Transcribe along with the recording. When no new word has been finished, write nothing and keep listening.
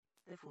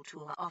The future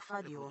of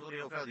radio. The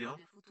future of radio.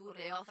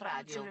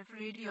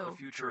 The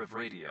future of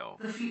radio.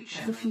 The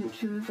future of radio. The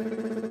future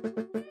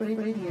of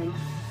radio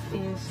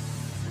is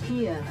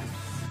here.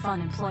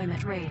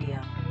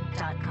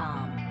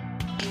 Funemploymentradio.com.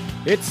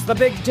 It's the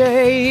big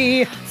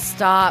day.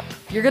 Stop.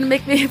 You're going to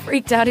make me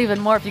freaked out even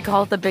more if you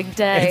call it the big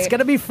day. It's going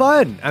to be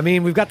fun. I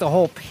mean, we've got the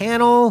whole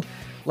panel.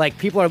 Like,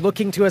 people are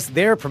looking to us.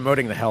 They're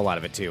promoting the hell out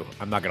of it, too.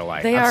 I'm not going to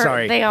lie. I'm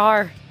sorry. They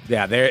are.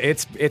 Yeah,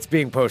 it's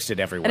being posted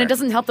everywhere. And it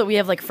doesn't help that we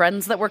have, like,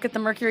 friends that work at the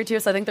Mercury, too.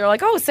 So I think they're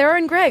like, oh, Sarah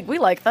and Greg, we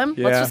like them.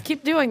 Yeah. Let's just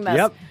keep doing this.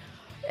 Yep.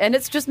 And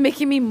it's just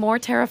making me more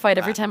terrified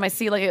every time I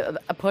see, like,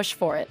 a push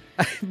for it.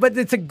 But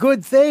it's a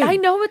good thing. I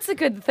know it's a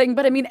good thing,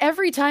 but I mean,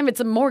 every time it's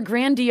a more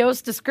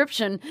grandiose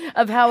description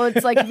of how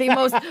it's, like, the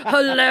most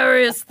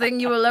hilarious thing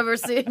you will ever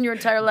see in your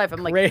entire life.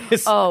 I'm like,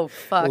 Greatest oh,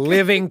 fuck.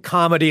 Living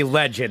comedy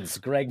legends,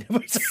 Greg.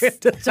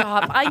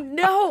 Stop. I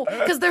know,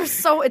 because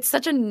it's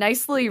such a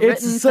nicely written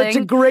thing. It's such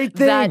a great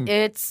thing. That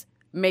it's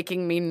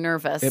making me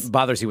nervous. It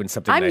bothers you when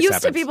something I'm nice used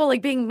happens. to people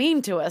like being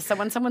mean to us. So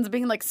when someone's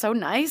being like so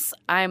nice,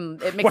 it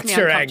makes What's me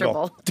your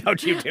uncomfortable. angle?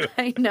 Don't you do it.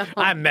 I know.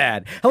 I'm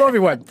mad. Hello,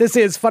 everyone. This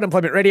is Fun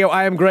Employment Radio.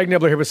 I am Greg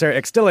Nibbler here with Sarah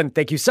X. Dillon.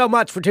 Thank you so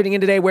much for tuning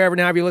in today, wherever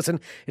and however you listen.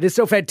 It is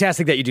so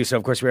fantastic that you do so.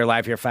 Of course, we are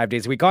live here 5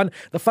 days a week on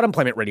the Fun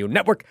Employment Radio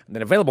Network, and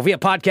then available via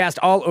podcast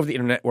all over the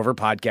internet, wherever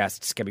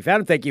podcasts can be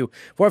found. Thank you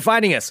for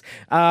finding us.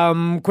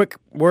 Quick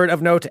word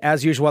of note,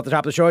 as usual at the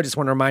top of the show, I just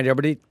want to remind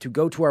everybody to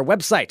go to our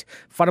website,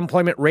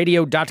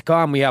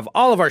 funemploymentradio.com. We have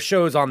all of our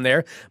shows on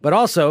there, but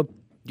also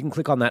you can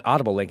click on that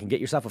Audible link and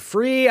get yourself a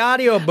free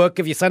audiobook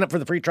if you sign up for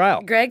the free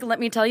trial. Greg, let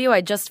me tell you,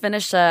 I just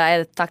finished,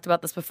 I talked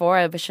about this before,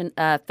 I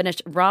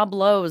finished Rob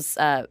Lowe's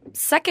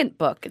second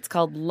book. It's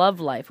called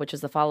Love Life, which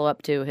is the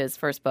follow-up to his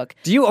first book.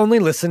 Do you only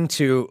listen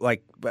to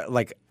like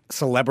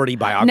celebrity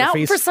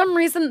biographies? Now, for some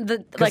reason,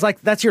 because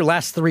that's your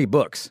last three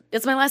books.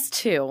 It's my last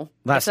two.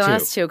 Last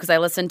two, because I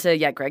listened to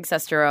Greg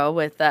Sestero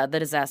with The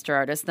Disaster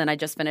Artist. Then I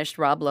just finished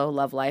Rob Lowe,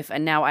 Love Life,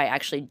 and now I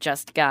actually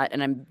just got,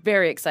 and I'm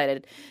very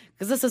excited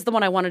because this is the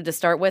one I wanted to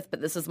start with,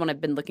 but this is one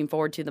I've been looking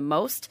forward to the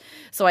most.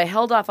 So I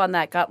held off on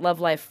that, got Love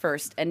Life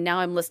first, and now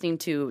I'm listening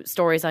to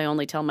Stories I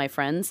Only Tell My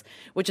Friends,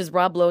 which is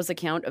Rob Lowe's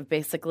account of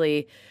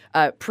basically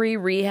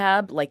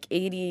pre-rehab, like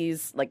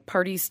 80s, like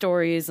party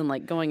stories and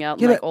like going out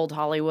in like old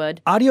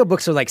Hollywood.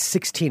 Audiobooks are like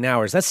 16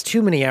 hours. That's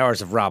too many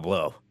hours of Rob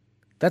Lowe.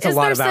 That's a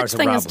lot of hours of Rob Lowe. Is there such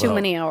thing as too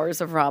many hours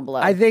of Rob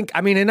Lowe? I think,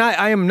 and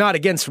I am not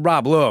against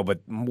Rob Lowe, but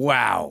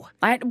wow.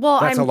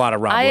 That's a lot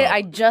of Rob Lowe.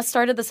 I just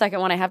started the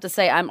second one. I have to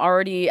say, I'm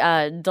already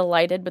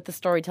delighted with the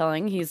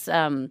storytelling. He's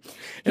in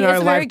our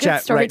live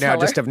chat right now,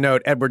 just of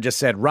note, Edward just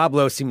said, Rob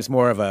Lowe seems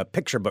more of a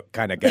picture book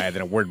kind of guy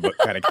than a word book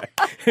kind of guy.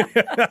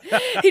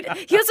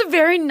 he has a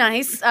very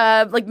nice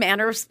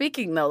manner of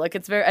speaking, though. Like,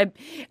 it's very,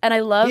 and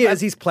I love.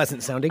 He's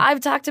pleasant sounding. I've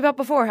talked about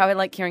before how I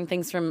like hearing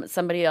things from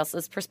somebody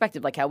else's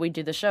perspective, like how we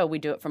do the show. We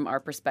do it from our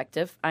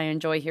perspective. I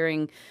enjoy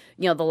hearing,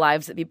 the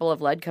lives that people have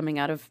led coming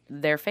out of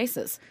their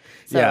faces.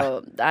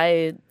 So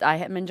I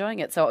am enjoying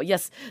it. So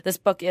yes, this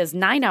book is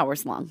 9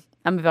 hours long.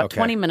 I'm about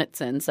 20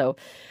 minutes in, so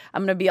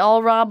I'm going to be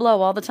all Rob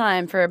Lowe all the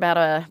time for about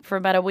a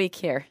week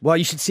here. Well,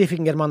 you should see if you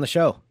can get him on the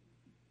show.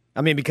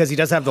 I mean, because he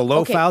does have the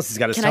Lowe files. He's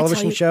got his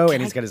television show, and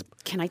he's got his...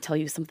 Can I tell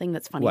you something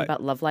that's funny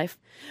about Love Life?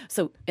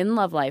 So, in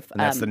Love Life... And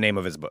that's the name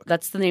of his book.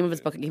 That's the name of his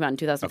book. It came out in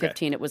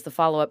 2015. Okay. It was the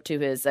follow-up to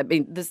his...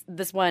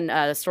 this one,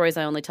 Stories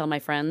I Only Tell My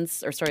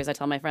Friends, or Stories I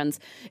Tell My Friends,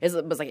 was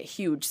like a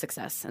huge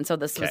success. And so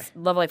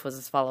Love Life was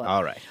his follow-up.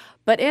 All right.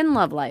 But in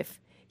Love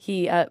Life,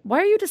 he... why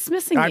are you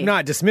dismissing me? I'm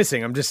not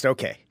dismissing. I'm just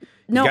okay.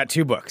 No. He's got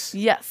two books.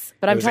 Yes,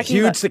 but I'm talking about... It was a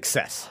huge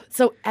success.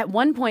 So at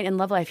one point in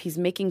Love Life, he's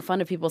making fun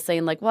of people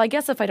saying, like, well, I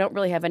guess if I don't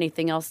really have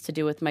anything else to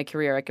do with my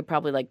career, I could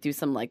probably, like, do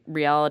some, like,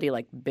 reality,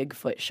 like,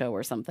 Bigfoot show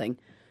or something.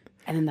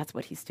 And then that's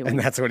what he's doing. And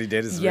that's what he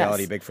did, is a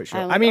reality Bigfoot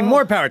show. Like,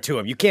 more power to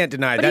him. You can't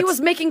deny that. But he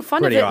was making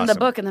fun of it awesome in the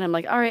book, and then I'm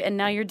like, all right, and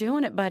now you're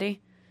doing it, buddy.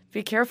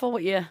 Be careful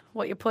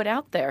what you put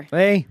out there.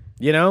 Hey,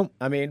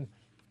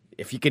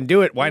 if you can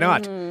do it, why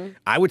not?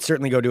 I would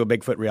certainly go do a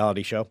Bigfoot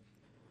reality show.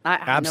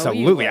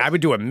 Absolutely. I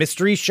would do a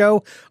mystery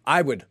show.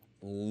 I would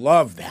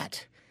love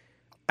that.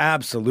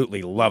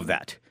 Absolutely love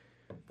that.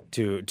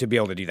 To be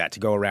able to do that, to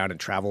go around and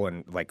travel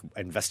and like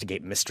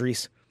investigate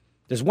mysteries.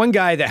 There's one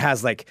guy that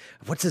has like,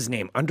 what's his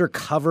name?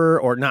 Undercover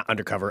or not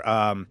Undercover.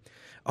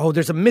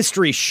 There's a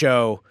mystery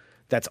show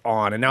that's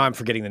on, and now I'm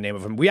forgetting the name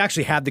of him. We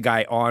actually had the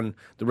guy on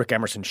the Rick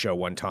Emerson show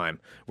one time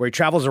where he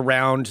travels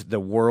around the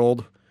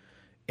world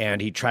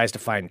and he tries to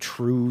find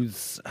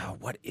truths. Oh,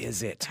 what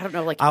is it? I don't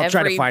know. Like I'll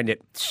try to find it.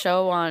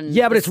 Show on.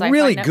 Yeah, but it's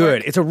really Network.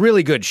 good. It's a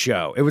really good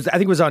show. I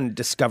think it was on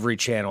Discovery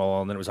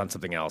Channel, and then it was on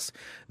something else.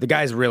 The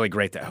guy's really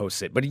great that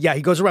hosts it. But yeah,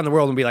 he goes around the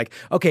world and be like,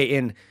 okay,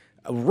 in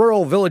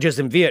rural villages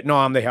in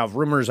Vietnam, they have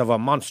rumors of a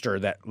monster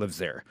that lives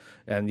there,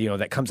 and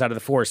that comes out of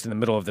the forest in the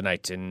middle of the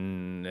night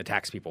and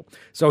attacks people.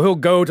 So he'll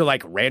go to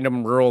like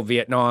random rural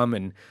Vietnam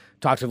and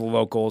talk to the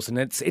locals, and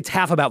it's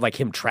half about like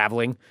him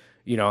traveling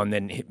and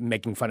then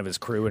making fun of his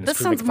crew. And this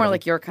his crew sounds more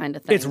like your kind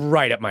of thing. It's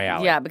right up my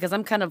alley. Yeah, because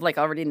I'm kind of like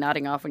already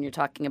nodding off when you're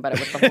talking about it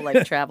with the whole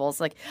like travels.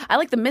 Like I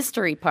like the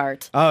mystery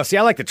part. Oh, see,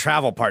 I like the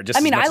travel part. Just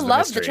I mean, as much I as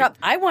love the the travel.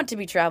 I want to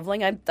be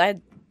traveling. I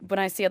when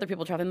I see other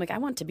people traveling, I'm like, I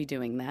want to be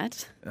doing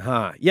that.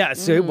 Yeah.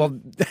 So, well,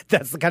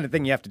 that's the kind of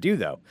thing you have to do,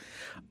 though.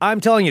 I'm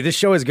telling you, this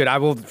show is good. I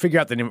will figure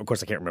out the name. Of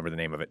course, I can't remember the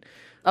name of it.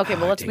 Okay,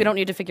 well, we don't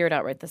need to figure it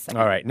out right this second.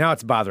 All right, now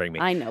it's bothering me.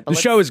 I know, but the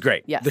show is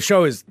great. Yes. The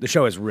show is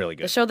really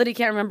good. The show that he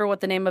can't remember what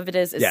the name of it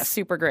is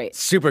super great.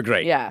 Super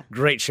great. Yeah.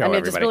 Great show, I mean,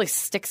 everybody. it just really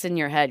sticks in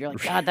your head. You're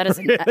like, God, that is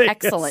an Really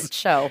excellent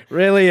show.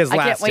 Really is I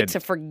lasted. can't wait to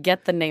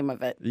forget the name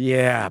of it.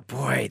 Yeah,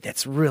 boy,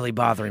 that's really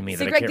bothering me.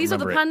 See, that Greg, I can't these are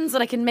the remember puns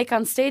that I can make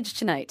on stage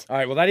tonight. All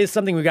right, well, that is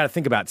something we've got to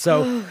think about.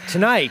 So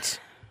tonight,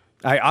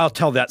 I'll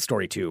tell that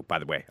story too, by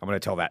the way. I'm going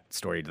to tell that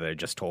story that I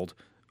just told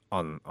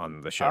on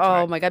the show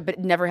tonight. Oh my God, but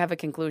never have a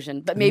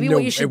conclusion. But maybe No,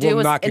 what you should it will do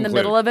is not in the conclude.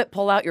 middle of it,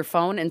 pull out your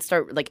phone and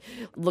start like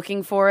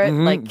looking for it,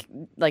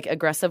 like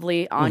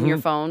aggressively on your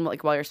phone,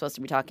 like while you're supposed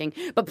to be talking.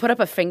 But put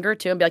up a finger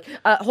too and be like,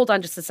 hold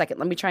on just a second,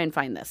 let me try and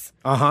find this.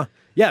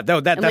 Yeah,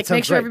 no, that And like sounds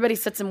make sure great. everybody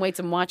sits and waits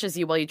and watches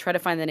you while you try to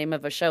find the name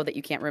of a show that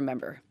you can't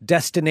remember.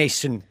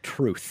 Destination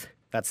Truth.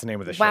 That's the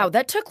name of the show. Wow,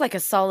 that took like a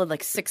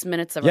solid 6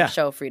 minutes of Yeah. our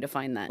show for you to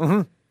find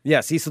that.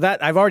 Yeah, see, so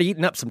that I've already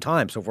eaten up some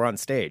time, so if we're on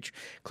stage,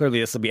 clearly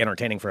this will be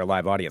entertaining for a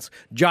live audience.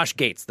 Josh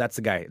Gates, that's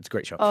the guy. It's a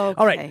great show. Okay.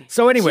 All right,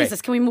 so anyway.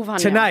 Jesus, can we move on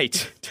now?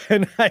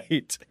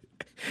 Tonight,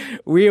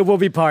 we will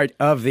be part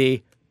of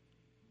the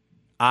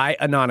I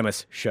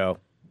Anonymous show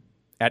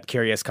at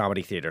Curious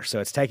Comedy Theater.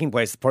 So it's taking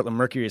place. The Portland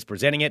Mercury is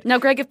presenting it. Now,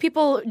 Greg, if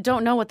people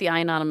don't know what the I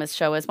Anonymous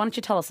show is, why don't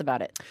you tell us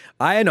about it?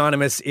 I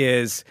Anonymous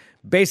is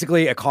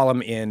basically a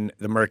column in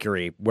the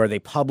Mercury where they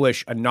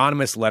publish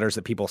anonymous letters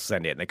that people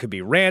send in. They could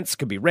be rants,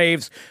 could be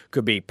raves,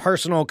 could be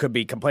personal, could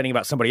be complaining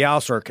about somebody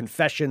else or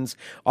confessions,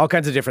 all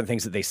kinds of different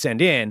things that they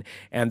send in,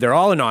 and they're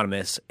all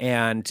anonymous.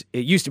 And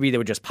it used to be they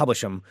would just publish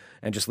them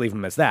and just leave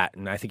them as that.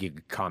 And I think you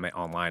could comment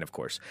online, of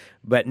course.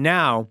 But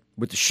now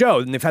with the show,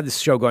 and they've had this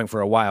show going for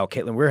a while,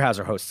 Caitlin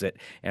Weirhauser hosts it,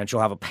 and she'll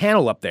have a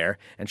panel up there,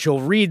 and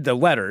she'll read the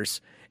letters,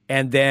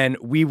 and then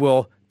we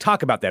will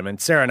talk about them,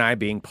 and Sarah and I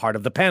being part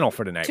of the panel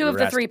for tonight. Two of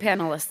the three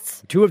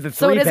panelists. Two of the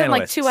three panelists. So it isn't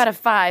like 2 out of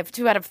 5,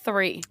 2 out of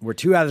 3. We're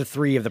 2 out of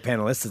 3 of the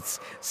panelists. It's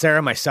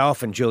Sarah,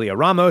 myself, and Julia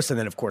Ramos, and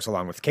then, of course,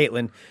 along with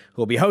Caitlin,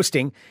 who will be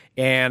hosting.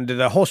 And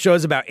the whole show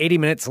is about 80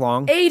 minutes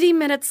long. 80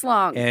 minutes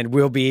long. And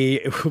we'll be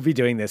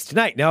doing this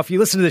tonight. Now, if you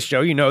listen to this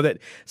show, you know that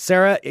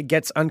Sarah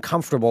gets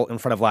uncomfortable in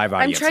front of live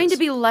audiences. I'm trying to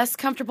be less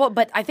comfortable,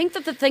 but I think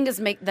that the thing is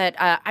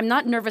I'm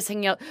not nervous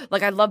hanging out.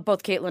 Like, I love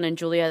both Caitlin and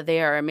Julia.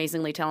 They are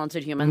amazingly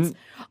talented humans.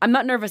 I'm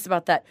not nervous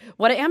about that.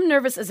 What I am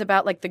nervous is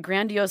about, like, the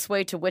grandiose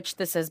way to which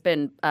this has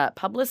been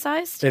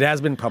publicized. It has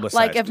been publicized.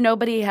 Like, if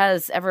nobody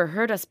has ever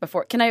heard us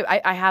before. Can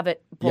I have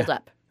it pulled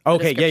up?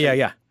 Okay,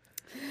 yeah.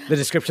 The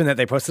description that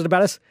they posted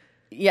about us?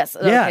 Yes.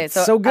 Yeah, okay.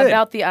 so good.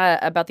 About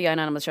the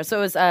Anonymous show. So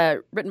it was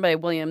written by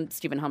William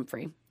Stephen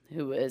Humphrey,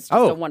 who is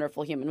just a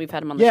wonderful human. We've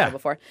had him on the show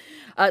before.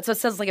 So it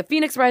says, like a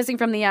phoenix rising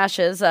from the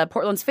ashes,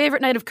 Portland's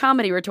favorite night of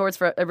comedy returns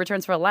for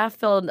a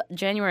laugh-filled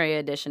January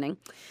edition.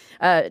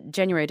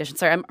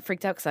 Sorry, I'm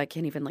freaked out because I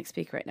can't even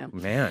speak right now.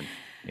 Man,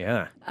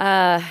 yeah.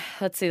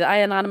 Let's see. The I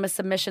Anonymous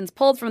submissions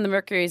pulled from the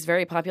Mercury's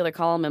very popular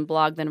column and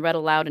blog, then read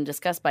aloud and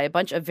discussed by a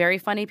bunch of very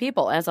funny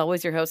people. As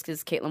always, your host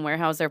is Caitlin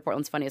Weirhauser,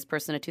 Portland's funniest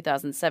person of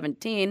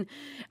 2017,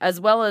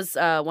 as well as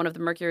one of the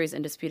Mercury's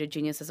undisputed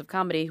geniuses of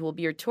comedy, who will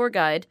be your tour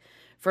guide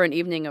for an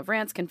evening of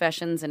rants,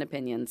 confessions, and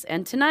opinions.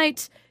 And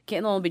tonight,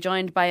 Caitlin will be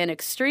joined by an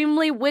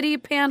extremely witty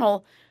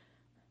panel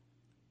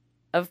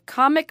of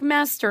comic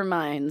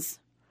masterminds,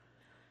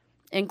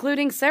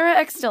 including Sarah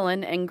X.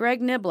 Dillon and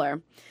Greg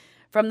Nibbler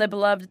from the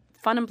beloved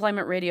Fun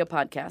Employment Radio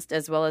podcast,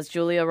 as well as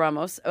Julia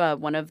Ramos,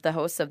 one of the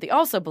hosts of the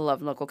also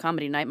beloved local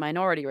comedy night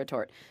Minority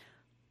Retort.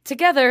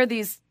 Together,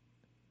 these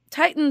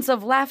titans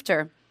of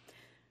laughter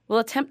will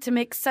attempt to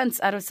make sense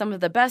out of some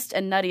of the best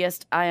and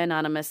nuttiest I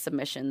Anonymous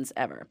submissions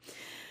ever.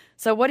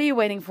 So what are you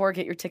waiting for?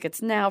 Get your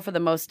tickets now for the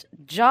most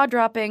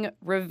jaw-dropping,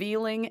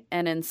 revealing,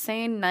 and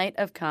insane night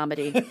of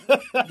comedy,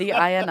 the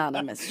I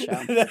Anonymous show.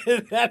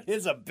 That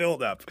is a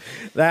build-up.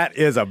 That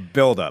is a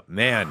build-up,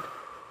 man.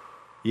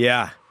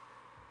 Yeah.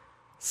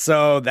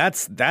 So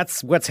that's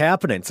what's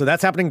happening. So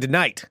that's happening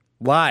tonight,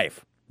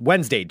 live,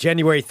 Wednesday,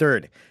 January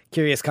 3rd,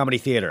 Curious Comedy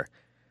Theater.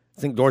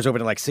 I think doors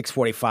open at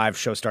 6:45.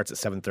 Show starts at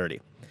 7:30.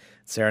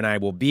 Sarah and I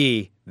will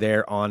be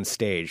there on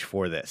stage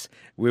for this.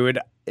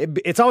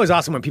 It's always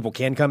awesome when people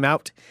can come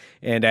out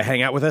and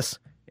hang out with us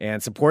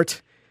and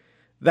support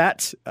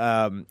that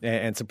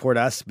and support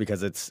us,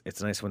 because it's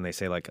nice when they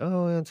say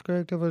oh, it's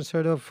great to have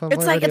sort of fun.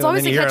 It's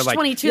always a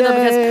catch-22 though,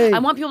 because I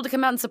want people to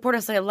come out and support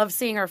us. I love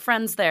seeing our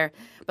friends there,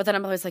 but then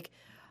I'm always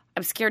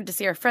I'm scared to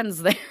see our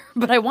friends there,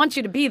 but I want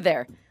you to be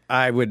there.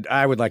 I would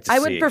like to see. I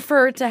would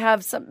prefer to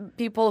have some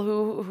people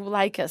who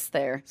like us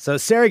there. So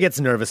Sarah gets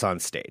nervous on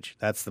stage.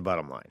 That's the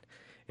bottom line.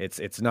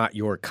 It's not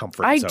your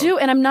comfort I zone. do,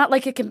 and I'm not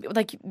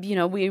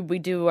we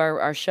do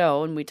our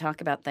show and we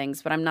talk about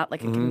things, but I'm not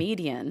like a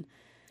comedian.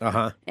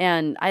 Uh-huh.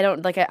 And I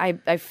don't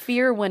I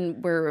fear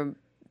when we're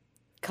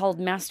called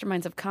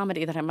Masterminds of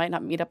Comedy that I might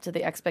not meet up to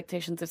the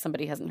expectations if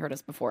somebody hasn't heard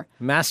us before.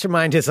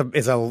 Mastermind is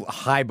a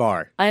high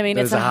bar. I mean,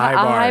 it's a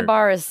high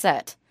bar is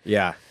set.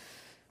 Yeah.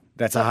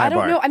 That's a high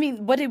bar. I don't know. I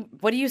mean,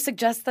 what do you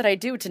suggest that I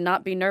do to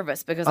not be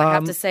nervous? Because I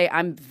have to say,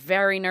 I'm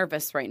very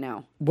nervous right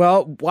now.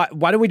 Well, why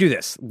don't we do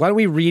this? Why don't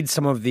we read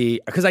some of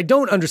the... Because I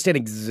don't understand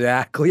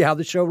exactly how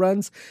the show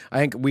runs. I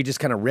think we just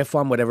kind of riff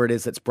on whatever it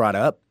is that's brought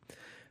up.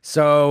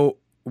 So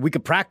we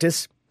could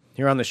practice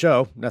here on the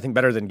show. Nothing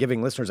better than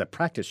giving listeners a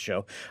practice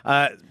show.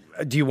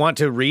 Do you want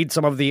to read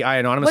some of the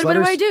anonymous letters?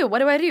 What do I do? What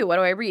do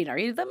I read? I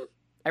read them?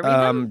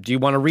 Do you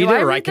want to read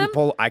it, or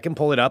I can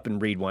pull it up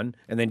and read one,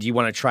 and then do you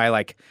want to try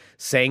like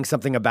saying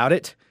something about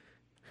it?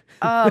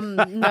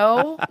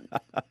 No.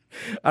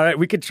 All right,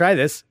 we could try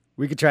this.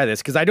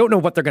 Because I don't know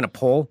what they're going to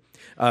pull.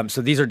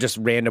 So these are just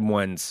random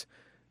ones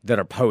that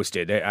are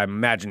posted. I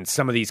imagine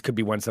some of these could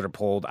be ones that are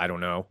pulled. I don't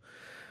know.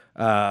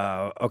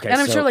 Okay,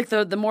 and I'm sure like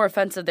the more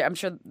offensive, I'm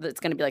sure it's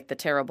going to be like the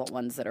terrible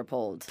ones that are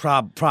pulled.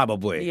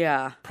 Probably.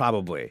 Yeah.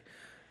 Probably.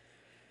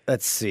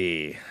 Let's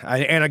see.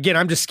 And again,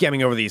 I'm just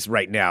skimming over these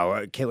right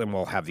now. Caitlin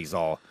will have these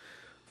all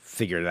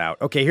figured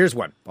out. Okay, here's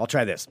one. I'll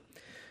try this.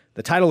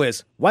 The title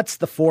is What's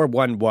the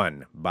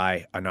 411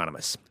 by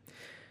Anonymous.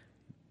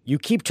 You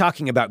keep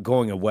talking about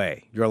going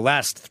away. Your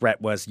last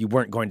threat was you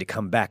weren't going to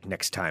come back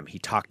next time he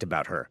talked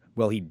about her.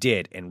 Well, he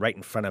did, and right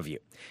in front of you.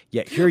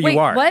 Yet here you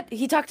are. What?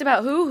 He talked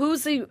about who?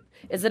 Who's the...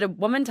 Is it a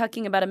woman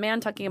talking about a man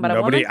talking about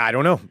a woman? I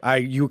don't know.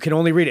 You can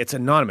only read it. It's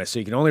anonymous, so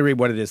you can only read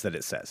what it is that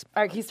it says.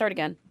 All right, can you start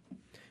again?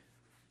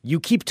 You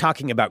keep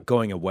talking about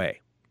going away.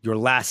 Your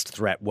last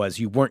threat was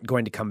you weren't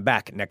going to come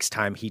back next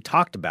time he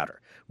talked about her.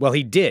 Well,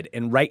 he did,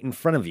 and right in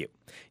front of you.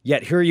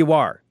 Yet here you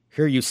are.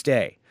 Here you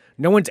stay.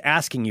 No one's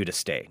asking you to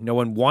stay. No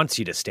one wants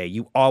you to stay.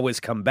 You always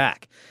come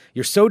back.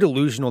 You're so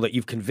delusional that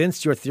you've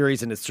convinced your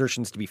theories and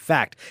assertions to be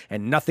fact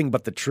and nothing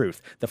but the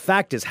truth. The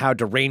fact is how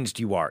deranged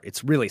you are.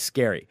 It's really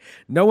scary.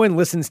 No one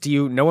listens to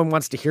you. No one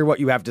wants to hear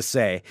what you have to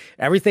say.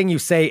 Everything you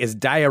say is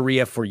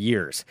diarrhea for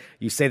years.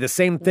 You say the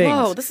same things.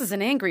 Whoa, this is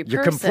an angry person.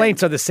 Your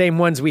complaints are the same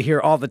ones we hear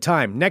all the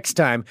time. Next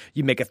time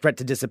you make a threat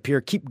to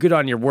disappear, keep good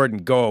on your word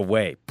and go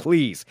away.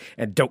 Please,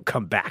 and don't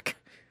come back.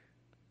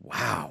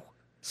 Wow.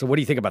 So what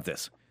do you think about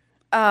this?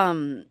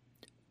 I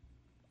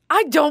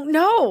don't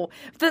know.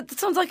 That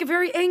sounds like a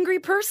very angry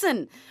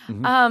person.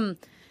 Mm-hmm.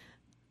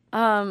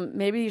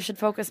 Maybe you should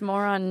focus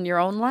more on your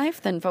own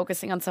life than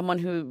focusing on someone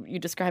who you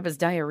describe as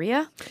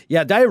diarrhea.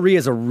 Yeah, diarrhea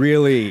is a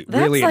really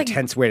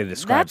intense way to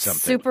describe something.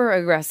 That's super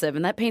aggressive,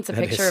 and that paints a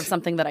picture of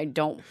something that I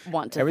don't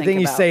want to Everything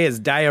think you about. say is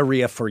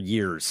diarrhea for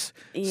years.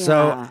 Yeah.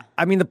 So,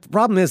 I mean, the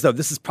problem is, though,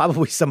 this is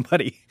probably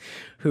somebody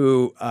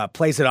who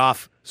plays it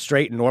off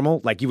straight and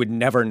normal, like you would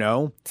never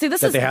know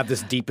they have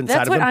this deep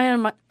inside of them.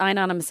 That's what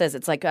Anonymous says.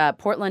 It's like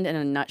Portland in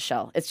a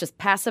nutshell. It's just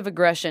passive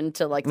aggression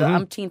to like the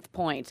umpteenth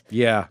point.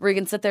 Yeah. Where you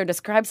can sit there and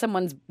describe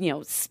someone's,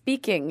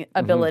 speaking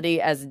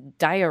ability as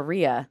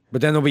diarrhea.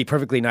 But then they'll be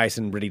perfectly nice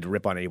and ready to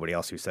rip on anybody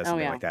else who says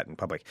something like that in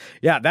public.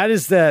 Yeah,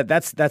 that's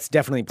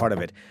definitely part of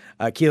it.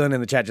 Keelan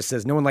in the chat just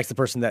says, no one likes the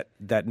person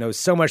that knows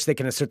so much they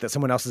can assert that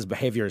someone else's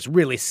behavior is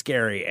really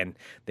scary and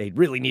they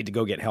really need to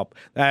go get help.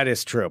 That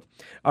is true.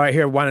 All right,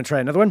 here, want to try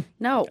another one?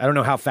 No. I don't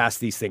know how fast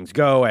these things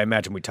go. I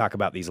imagine we talk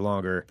about these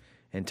longer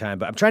in time,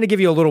 but I'm trying to give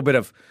you a little bit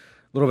of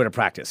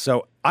practice.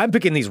 So I'm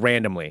picking these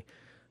randomly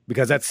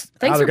because that's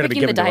how they're going to be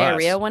given to us. Thanks for picking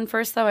the diarrhea one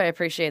first, though. I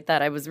appreciate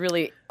that. I was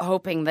really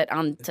hoping that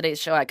on today's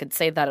show I could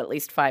say that at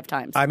least 5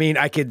 times. I mean,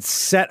 I could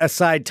set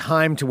aside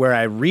time to where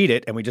I read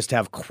it and we just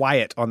have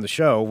quiet on the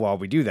show while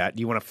we do that.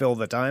 Do you want to fill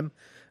the time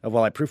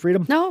while I proofread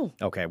them? No.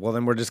 Okay, well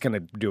then we're just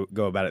going to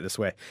go about it this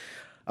way.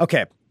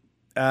 Okay,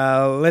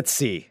 let's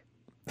see.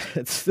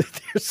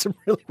 There's some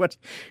really much.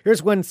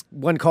 Here's one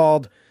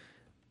called.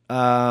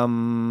 Boy,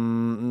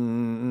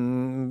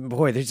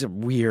 these are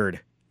weird.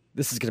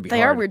 This is going to be hard.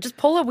 They are weird. Just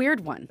pull a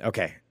weird one.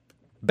 Okay.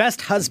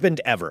 Best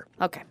husband ever.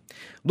 Okay.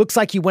 Looks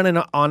like you went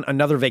on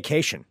another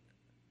vacation.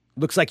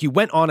 Looks like you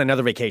went on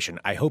another vacation.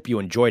 I hope you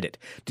enjoyed it.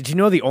 Did you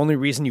know the only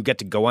reason you get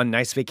to go on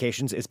nice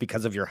vacations is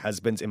because of your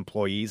husband's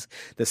employees?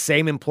 The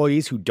same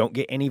employees who don't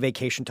get any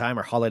vacation time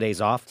or holidays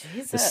off.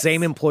 Jesus. The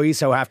same employees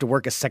who have to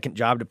work a second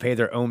job to pay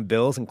their own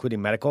bills,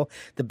 including medical.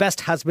 The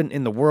best husband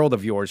in the world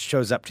of yours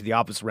shows up to the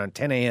office around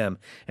 10 a.m.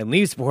 and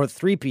leaves before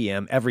 3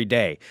 p.m. every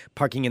day,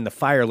 parking in the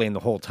fire lane the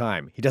whole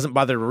time. He doesn't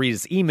bother to read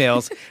his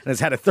emails and has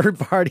had a third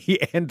party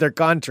end their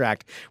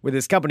contract with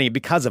his company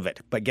because of it,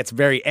 but gets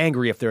very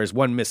angry if there is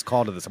one missed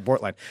call to the support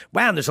line.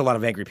 Wow, there's a lot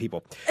of angry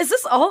people. Is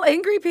this all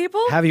angry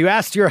people? Have you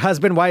asked your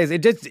husband why is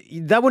it?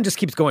 That one just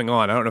keeps going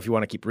on. I don't know if you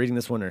want to keep reading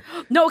this one or...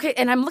 No, okay,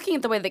 and I'm looking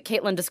at the way that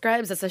Caitlin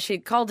describes this as she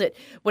called it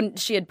when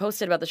she had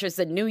posted about the show. She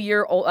said, New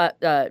Year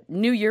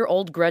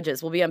old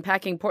grudges. We'll be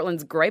unpacking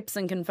Portland's gripes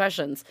and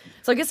confessions.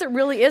 So I guess it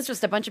really is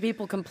just a bunch of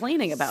people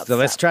complaining about stuff.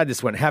 Let's try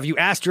this one. Have you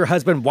asked your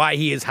husband why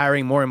he is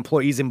hiring more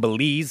employees in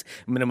Belize,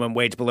 minimum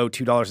wage below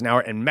 $2 an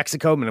hour, and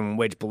Mexico, minimum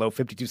wage below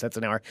 52 cents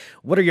an hour?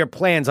 What are your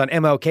plans on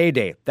MLK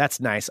Day? That's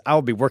nice.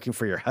 I'll be working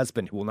for your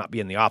husband who will not be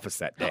in the office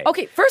that day.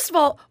 Okay, first of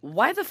all,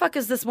 why the fuck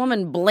is this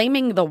woman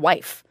blaming the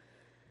wife?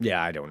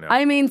 Yeah, I don't know.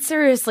 I mean,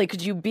 seriously,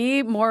 could you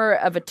be more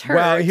of a turd?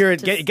 Well, here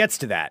it gets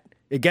to that.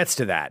 It gets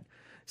to that.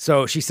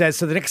 So she says,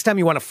 so the next time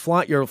you want to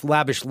flaunt your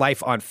lavish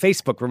life on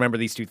Facebook, remember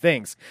these 2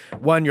 things.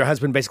 1, your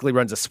husband basically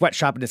runs a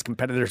sweatshop and his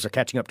competitors are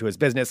catching up to his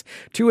business.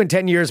 2, in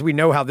 10 years, we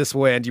know how this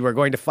will end. You are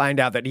going to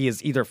find out that he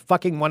is either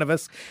fucking one of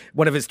his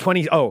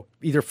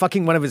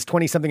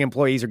 20-something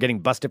employees or getting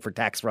busted for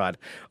tax fraud.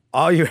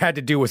 All you had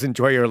to do was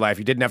enjoy your life.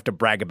 You didn't have to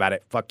brag about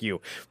it. Fuck you.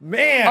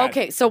 Man.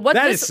 Okay, so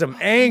that is some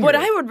anger. What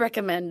I would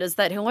recommend is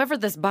that whoever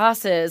this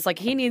boss is, like,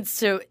 he needs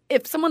to,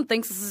 if someone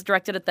thinks this is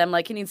directed at them,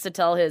 like, he needs to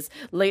tell his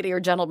lady or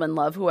gentleman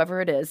love,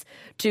 whoever it is,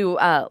 to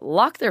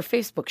lock their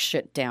Facebook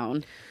shit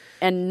down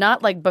and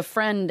not, like,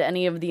 befriend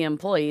any of the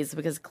employees,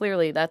 because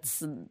clearly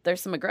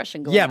there's some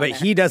aggression going on. Yeah, but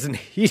he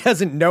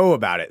doesn't know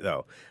about it,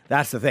 though.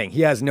 That's the thing.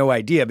 He has no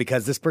idea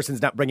because this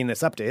person's not bringing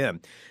this up to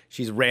him.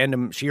 She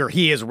or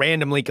he is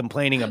randomly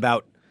complaining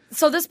about.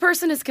 So this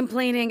person is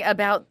complaining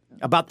about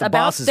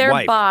boss's their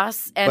wife,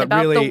 boss and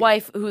about the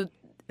wife who.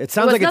 It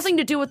sounds like nothing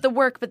to do with the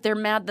work, but they're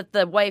mad that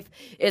the wife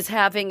is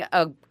having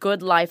a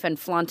good life and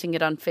flaunting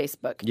it on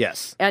Facebook.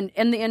 Yes. And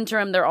in the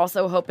interim, they're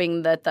also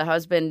hoping that the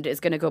husband is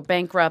going to go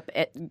bankrupt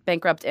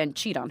and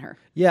cheat on her.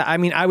 Yeah, I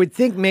mean, I would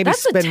think maybe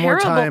spend more time.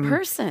 That's a terrible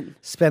person.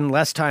 Spend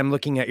less time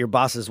looking at your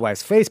boss's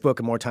wife's Facebook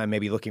and more time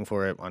maybe looking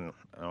for it on,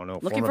 I don't know,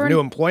 form of new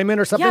employment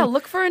or something. Yeah,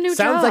 look for a new job.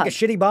 Sounds like a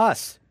shitty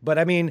boss. But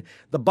I mean,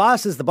 the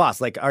boss is the boss.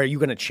 Like, are you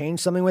going to change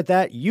something with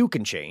that? You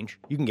can change.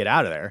 You can get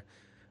out of there.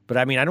 But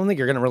I mean, I don't think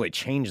you're going to really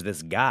change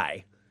this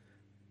guy.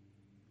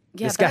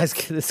 Yeah,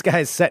 this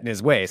guy's set in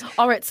his ways.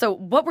 All right, so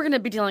what we're going to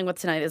be dealing with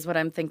tonight is what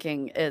I'm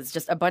thinking is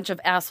just a bunch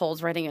of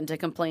assholes writing in to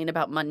complain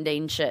about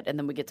mundane shit, and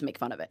then we get to make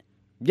fun of it.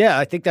 Yeah,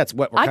 I think that's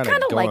what we're kind of going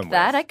with. I kind of like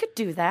that. I could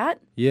do that.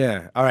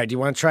 Yeah. All right, do you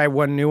want to try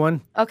one new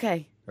one?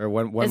 Okay. Or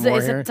one more is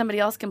here? It somebody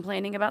else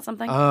complaining about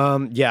something?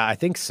 Yeah, I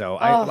think so.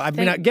 I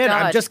mean, again,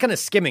 God. I'm just kind of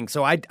skimming,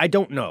 so I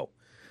don't know.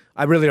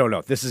 I really don't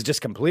know. This is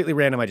just completely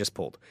random. I just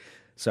pulled.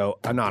 So,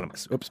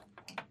 anonymous. Oops.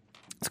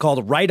 It's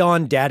called Right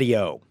On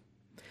Daddy-O.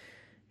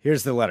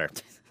 Here's the letter.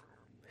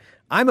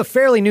 I'm a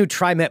fairly new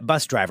TriMet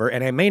bus driver,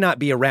 and I may not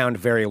be around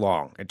very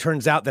long. It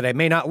turns out that I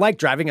may not like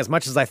driving as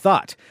much as I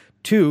thought.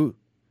 2,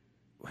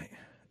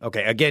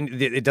 okay, again,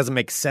 it doesn't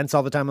make sense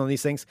all the time on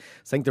these things.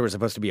 I think there was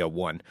supposed to be a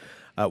 1.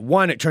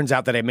 1, it turns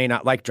out that I may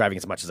not like driving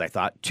as much as I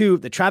thought. 2,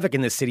 the traffic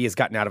in this city has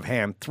gotten out of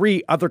hand.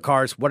 3, other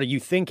cars, what are you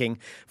thinking?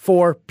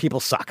 4,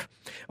 people suck.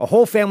 A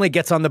whole family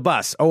gets on the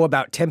bus.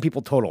 About 10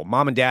 people total.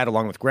 Mom and dad,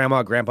 along with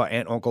grandma, grandpa,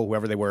 aunt, uncle,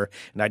 whoever they were,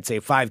 and I'd say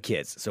 5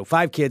 kids. So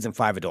 5 kids and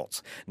 5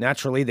 adults.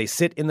 Naturally, they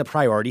sit in the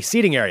priority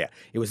seating area.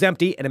 It was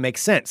empty, and it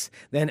makes sense.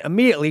 Then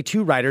immediately,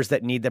 2 riders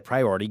that need the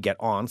priority get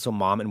on, so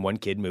mom and 1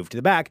 kid move to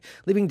the back,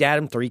 leaving dad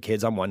and 3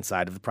 kids on one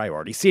side of the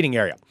priority seating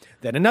area.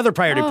 Then another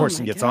priority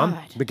person gets on.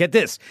 But get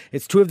this,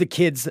 it's 2 of the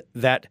kids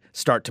that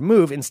start to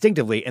move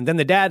instinctively, and then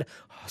the dad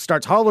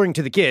starts hollering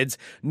to the kids,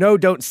 no,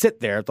 don't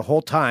sit there. The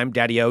whole time,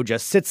 Daddy-O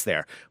just sits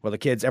there. Well, the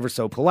kids, ever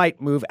so polite,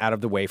 move out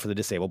of the way for the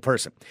disabled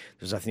person.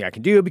 There's nothing I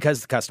can do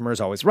because the customer is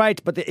always right,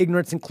 but the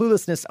ignorance and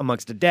cluelessness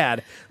amongst a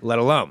dad, let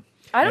alone.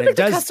 I don't think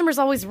the customer's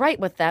always right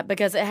with that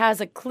because it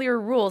has a clear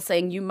rule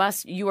saying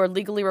you are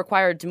legally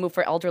required to move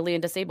for elderly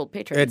and disabled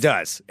patrons. It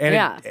does.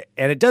 And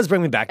it does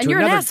bring me back to another...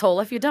 And you're an asshole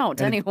if you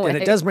don't, anyway. And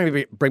it does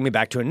bring me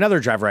back to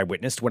another driver I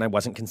witnessed when I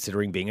wasn't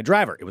considering being a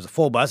driver. It was a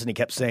full bus, and he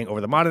kept saying over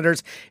the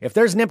monitors, if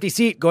there's an empty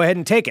seat, go ahead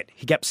and take it.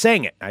 He kept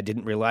saying it. I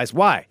didn't realize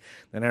why.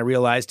 Then I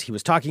realized he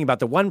was talking about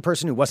the one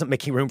person who wasn't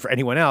making room for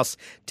anyone else,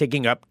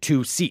 taking up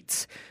 2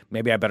 seats.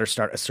 Maybe I better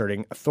start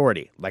asserting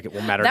authority, like it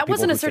will matter to people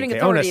who think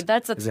they own us.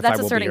 That's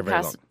asserting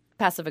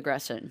passive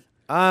aggression.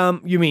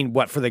 You mean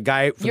what, for the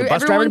guy, for the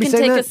bus driver to be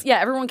saying that? Yeah,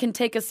 everyone can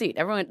take a seat.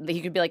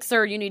 He could be like,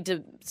 sir, you need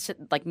to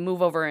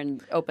move over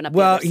and open up.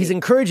 Well, he's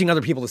encouraging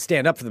other people to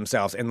stand up for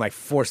themselves and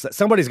force that.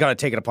 Somebody's got to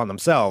take it upon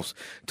themselves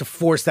to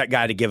force that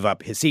guy to give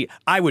up his seat.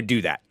 I would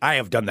do that. I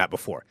have done that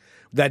before.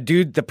 That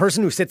dude, the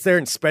person who sits there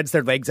and spreads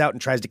their legs out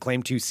and tries to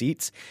claim 2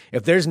 seats,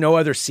 if there's no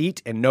other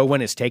seat and no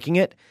one is taking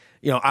it,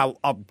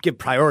 I'll give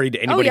priority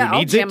to anybody who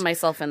needs it. I'll jam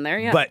myself in there,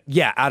 yeah. But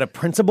yeah, out of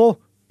principle,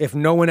 if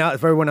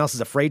everyone else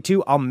is afraid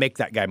to, I'll make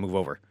that guy move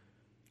over.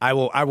 I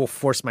will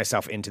force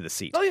myself into the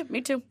seat. Oh yeah, me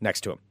too.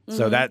 Next to him. Mm-hmm.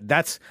 So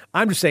that's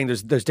I'm just saying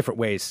there's different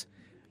ways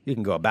you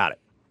can go about it.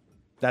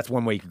 That's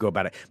one way you could go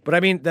about it. But I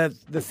mean the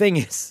thing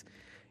is,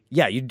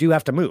 yeah, you do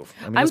have to move.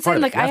 I mean, I'm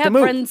saying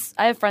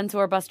I have friends who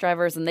are bus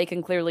drivers and they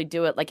can clearly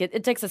do it. Like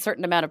it takes a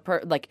certain amount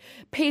of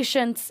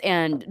patience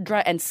and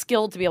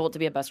skill to be able to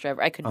be a bus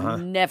driver. I could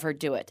never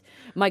do it.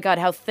 My God,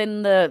 how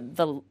thin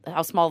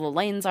how small the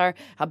lanes are,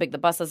 how big the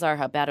buses are,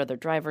 how bad other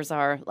drivers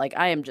are. Like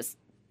I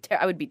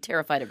would be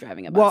terrified of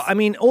driving a bus. Well, I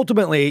mean,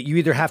 ultimately, you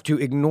either have to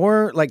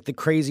ignore the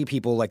crazy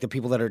people, like the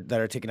people that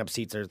are taking up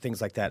seats or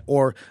things like that,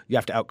 or you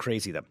have to out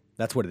crazy them.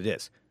 That's what it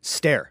is.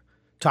 Stare.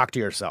 Talk to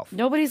yourself.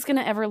 Nobody's going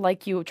to ever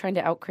like you trying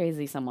to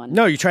out-crazy someone.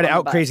 No, you try to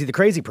out-crazy the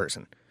crazy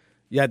person.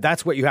 Yeah,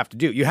 that's what you have to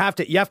do. You have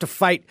to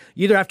fight.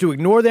 You either have to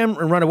ignore them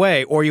and run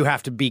away, or you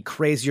have to be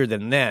crazier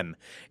than them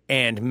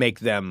and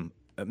make them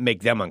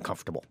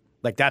uncomfortable.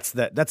 That's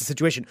the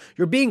situation.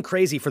 You're being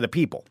crazy for the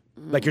people.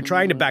 Like you're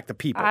trying to back the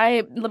people.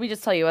 Let me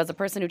just tell you, as a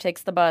person who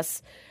takes the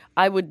bus,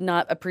 I would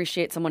not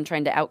appreciate someone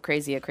trying to out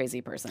crazy a crazy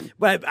person.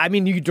 But I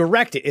mean, you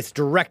direct it. It's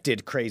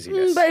directed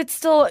craziness. But it's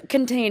still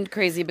contained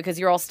crazy because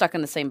you're all stuck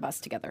in the same bus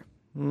together.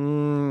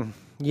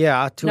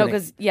 Yeah.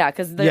 Because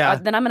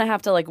then I'm going to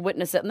have to like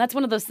witness it. And that's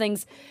one of those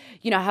things,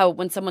 you know, how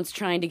when someone's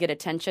trying to get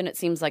attention, it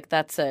seems like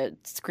that's a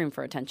scream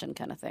for attention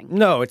kind of thing.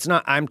 No, it's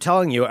not. I'm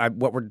telling you,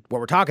 what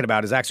we're talking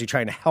about is actually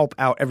trying to help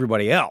out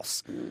everybody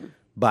else.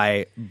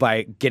 By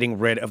getting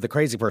rid of the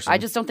crazy person. I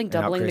just don't think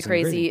doubling the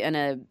crazy in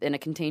a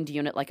contained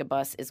unit like a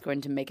bus is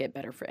going to make it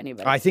better for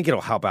anybody. I think it'll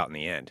help out in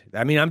the end.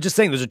 I mean, I'm just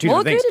saying those are two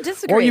different things. Agree to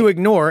disagree. Or you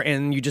ignore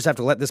and you just have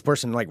to let this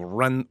person like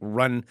run,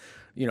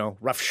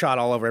 roughshod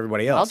all over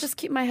everybody else. I'll just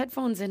keep my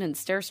headphones in and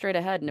stare straight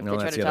ahead. And if they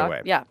try to talk,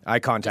 way. yeah, eye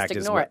contact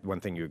is one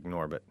thing you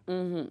ignore. But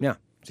yeah,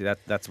 see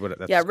that's what.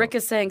 That's Rick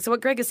is saying. So what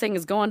Greg is saying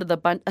is go onto the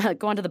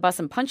bus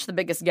and punch the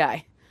biggest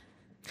guy.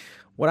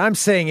 What I'm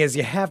saying is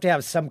you have to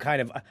have some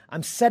kind of...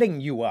 I'm setting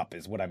you up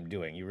is what I'm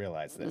doing. You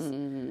realize this.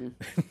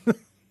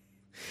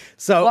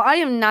 So, well, I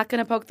am not going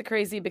to poke the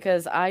crazy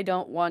because I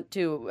don't want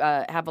to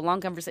have a long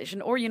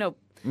conversation or,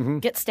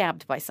 get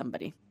stabbed by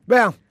somebody.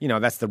 Well,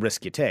 that's the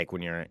risk you take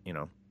when you're,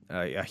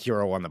 a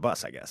hero on the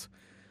bus, I guess.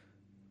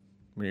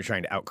 When you're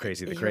trying to out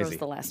crazy the crazy. Hero's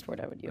the last word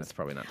I would use. That's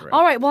probably not the right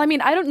All right. Well, I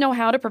mean, I don't know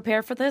how to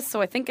prepare for this,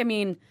 so I think,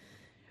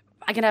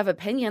 I can have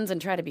opinions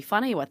and try to be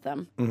funny with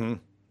them. Mm-hmm.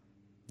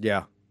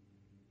 Yeah.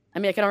 I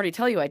mean, I can already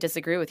tell you I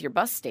disagree with your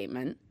bus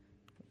statement.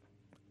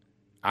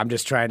 I'm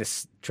just trying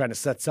to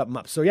set something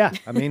up. So yeah,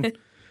 I mean,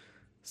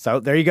 so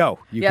there you go.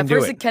 You can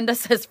do it. Kenda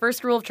says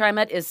first rule of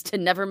TriMet is to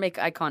never make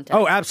eye contact.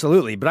 Oh,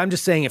 absolutely. But I'm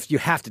just saying if you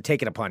have to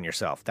take it upon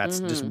yourself, that's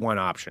just one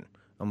option.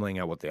 I'm laying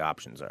out what the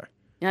options are.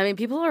 Yeah, I mean,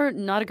 people are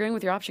not agreeing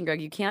with your option,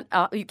 Greg. You can't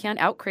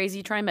out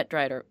crazy TriMet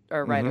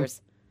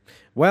riders.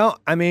 Well,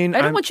 I mean,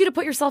 I don't want you to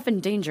put yourself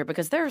in danger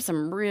because there are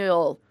some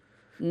real.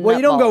 Well,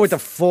 you don't go with the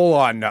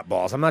full-on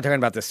nutballs. I'm not talking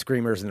about the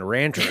screamers and the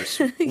ranters.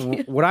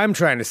 What I'm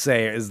trying to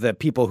say is the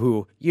people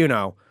who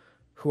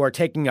are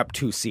taking up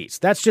two seats.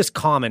 That's just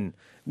common.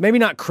 Maybe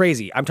not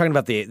crazy. I'm talking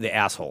about the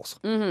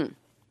assholes. Mm-hmm.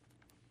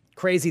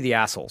 Crazy the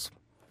assholes.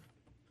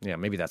 Yeah,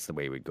 maybe that's the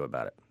way we'd go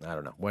about it. I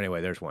don't know. Well,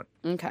 anyway, there's one.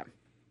 Okay.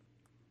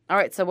 All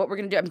right, so what we're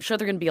going to do, I'm sure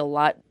they're going to be a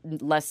lot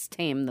less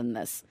tame than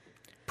this.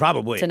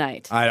 Probably.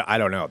 Tonight. I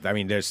don't know. I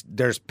mean,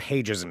 there's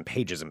pages and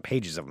pages and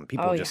pages of them.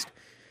 People just... Yeah.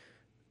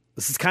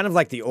 This is kind of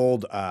like the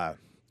old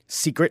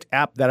Secret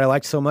app that I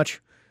liked so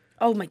much.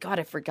 Oh, my God.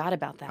 I forgot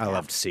about that. I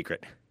loved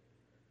Secret.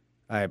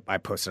 I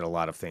posted a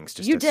lot of things.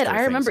 You did.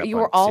 I remember you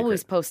were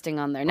always posting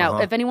on there.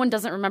 Now, if anyone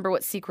doesn't remember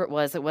what Secret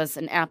was, it was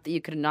an app that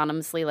you could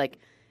anonymously,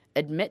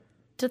 admit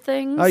to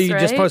things, Oh, you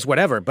right? just post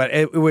whatever. But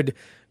it would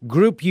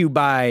group you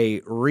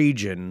by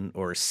region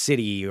or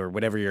city or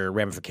whatever your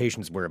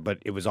ramifications were, but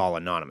it was all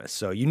anonymous.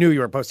 So you knew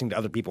you were posting to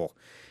other people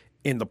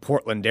in the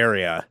Portland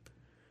area,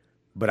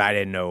 but I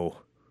didn't know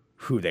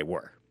who they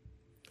were.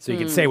 So you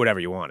could say whatever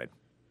you wanted.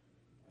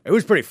 It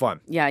was pretty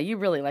fun. Yeah, you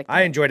really liked it.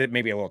 I enjoyed it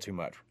maybe a little too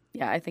much.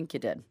 Yeah, I think you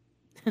did.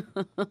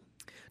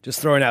 Just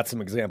throwing out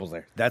some examples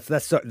there.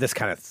 This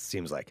kind of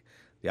seems like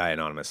the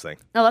anonymous thing.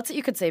 No, that's what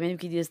you could say. Maybe you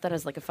could use that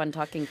as a fun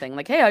talking thing.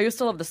 Like, hey, I used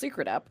to love the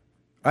Secret app.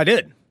 I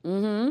did.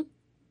 Mm-hmm.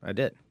 I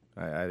did.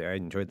 I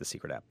enjoyed the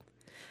Secret app.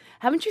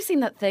 Haven't you seen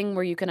that thing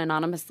where you can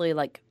anonymously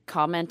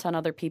comment on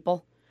other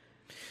people?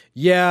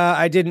 Yeah,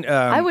 I didn't.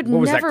 I would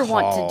never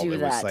want to do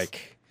that. It was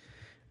like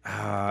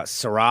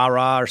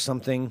Sarara or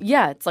something.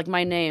 Yeah, it's like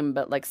my name,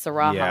 but like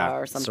Saraha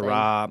or something.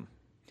 Sarah.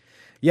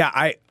 Yeah,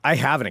 I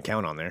have an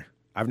account on there.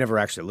 I've never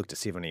actually looked to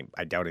see if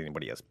I doubt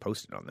anybody has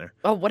posted on there.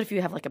 Oh, what if you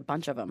have a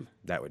bunch of them?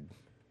 That would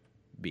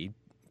be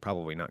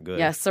probably not good.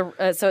 Yeah, so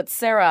it's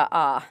Sarah.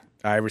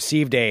 I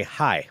received a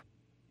hi.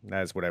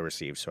 That is what I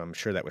received. So I'm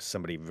sure that was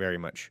somebody very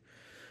much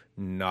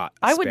not.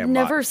 I would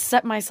never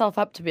set myself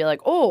up to be like,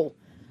 oh,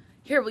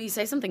 here, will you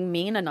say something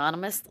mean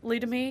anonymously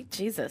to me?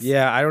 Jesus.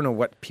 Yeah, I don't know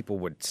what people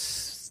would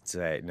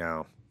say.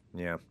 No.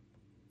 Yeah.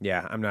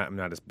 I'm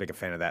not as big a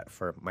fan of that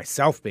for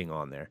myself being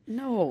on there.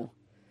 No.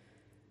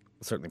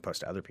 I'll certainly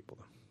post to other people.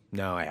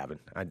 No, I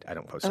haven't. I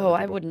don't post. Oh,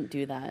 I wouldn't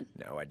do that.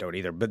 No, I don't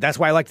either. But that's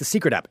why I like the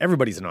Secret app.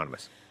 Everybody's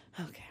anonymous.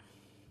 Okay.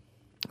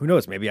 Who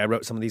knows? Maybe I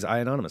wrote some of these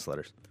anonymous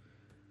letters.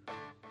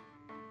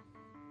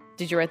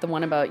 Did you write the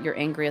one about you're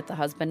angry at the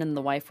husband and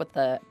the wife with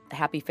the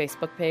happy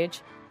Facebook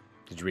page?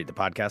 Did you read the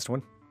podcast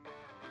one?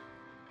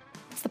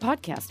 It's the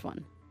podcast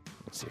one.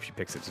 Let's see if she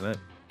picks it tonight.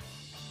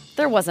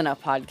 There wasn't a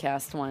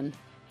podcast one.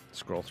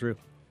 Scroll through.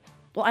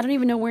 Well, I don't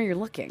even know where you're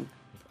looking.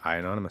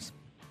 Anonymous.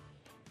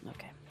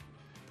 Okay.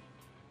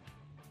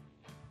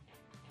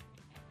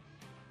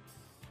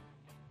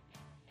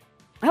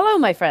 Hello,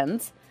 my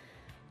friends.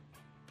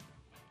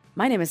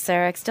 My name is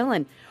Sarah X.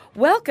 Dillon.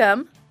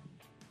 Welcome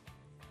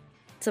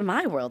to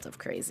my world of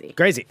crazy.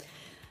 Crazy.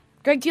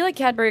 Greg, do you like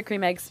Cadbury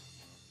cream eggs?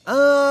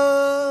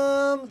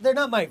 They're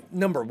not my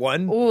number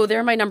one. Oh,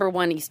 they're my number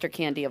one Easter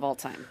candy of all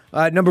time.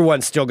 Number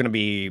one's still going to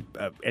be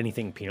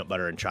anything peanut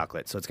butter and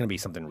chocolate, so it's going to be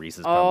something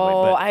Reese's probably.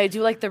 Oh, but... I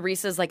do like the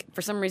Reese's,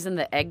 for some reason,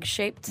 the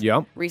egg-shaped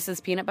Yep. Reese's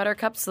peanut butter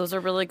cups. Those are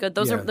really good.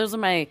 Those are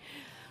my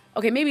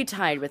Okay, maybe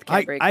tied with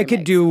Cadbury cream I could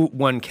eggs. do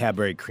one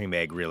Cadbury cream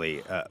egg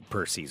really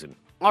per season.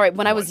 All right,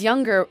 when I was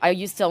younger, I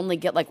used to only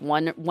get like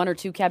one or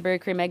two Cadbury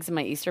cream eggs in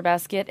my Easter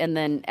basket, and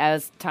then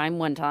as time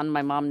went on,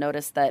 my mom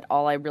noticed that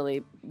all I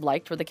really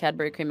liked were the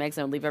Cadbury cream eggs,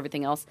 and I would leave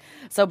everything else.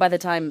 So by the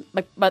time,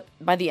 but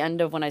by the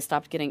end of when I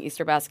stopped getting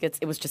Easter baskets,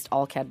 it was just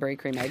all Cadbury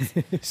cream eggs.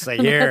 So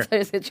here,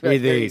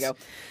 there you go.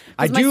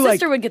 I my do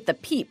sister would get the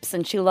Peeps,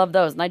 and she loved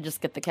those, and I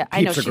just get the cat.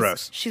 I know Peeps are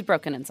gross. She's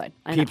broken inside.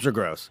 I know. Peeps are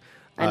gross.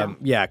 I know.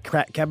 Yeah,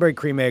 Cadbury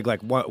cream egg,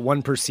 like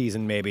one per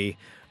season maybe.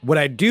 What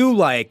I do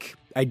like,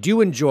 I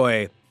do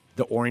enjoy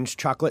the orange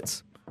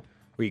chocolates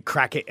where you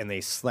crack it and the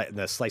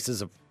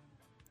slices of.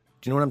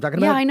 Do you know what I'm talking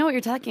about? Yeah, I know what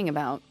you're talking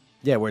about.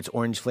 Yeah, where it's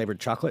orange flavored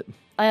chocolate.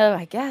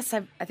 I guess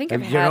I think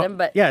I've had them,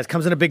 but yeah, it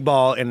comes in a big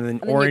ball and then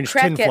orange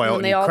tinfoil,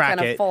 and they all kind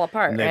of fall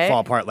apart. and right? they fall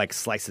apart like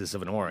slices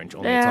of an orange.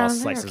 Only it's all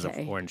slices of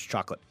orange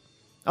chocolate.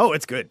 Oh,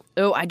 it's good.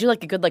 Oh, I do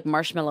like a good like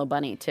marshmallow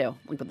bunny too,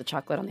 like with the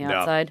chocolate on the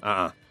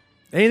outside.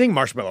 Anything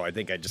marshmallow, I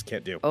think I just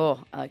can't do.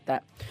 Oh, I like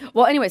that.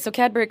 Well, anyway, so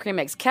Cadbury cream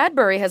eggs.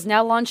 Cadbury has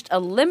now launched a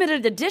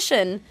limited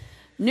edition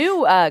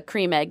new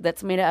cream egg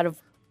that's made out of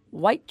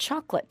white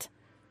chocolate.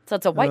 So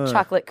it's a white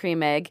chocolate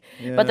cream egg,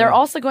 but they're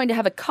also going to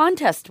have a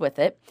contest with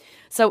it.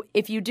 So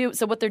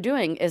what they're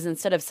doing is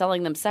instead of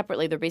selling them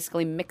separately, they're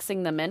basically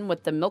mixing them in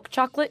with the milk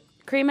chocolate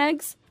cream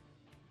eggs.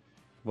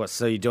 What,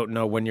 so you don't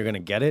know when you're going to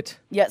get it?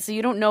 Yeah, so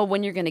you don't know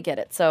when you're going to get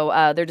it.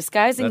 So they're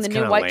disguising the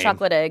new white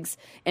chocolate eggs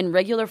in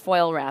regular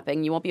foil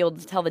wrapping. You won't be able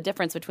to tell the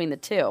difference between the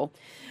two.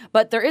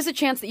 But there is a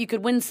chance that you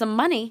could win some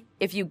money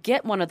if you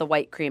get one of the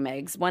white cream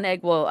eggs. One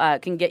egg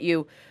can get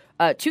you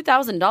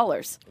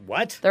 $2,000.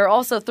 What? There are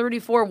also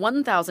 34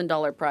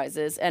 $1,000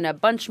 prizes and a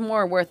bunch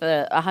more worth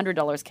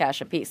 $100 cash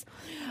apiece.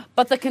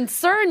 But the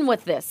concern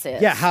with this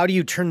is... Yeah, how do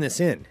you turn this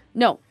in?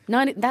 No,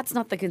 that's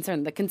not the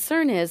concern. The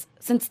concern is,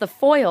 since the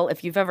foil,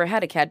 if you've ever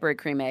had a Cadbury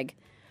cream egg,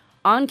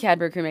 on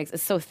Cadbury cream eggs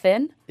is so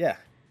thin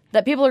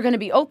that people are going to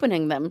be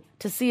opening them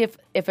to see if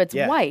it's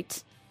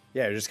white.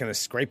 Yeah, you're just going to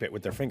scrape it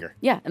with their finger.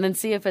 Yeah, and then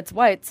see if it's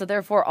white. So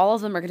therefore, all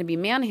of them are going to be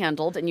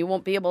manhandled, and you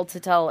won't be able to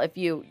tell if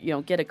you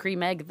get a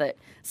cream egg that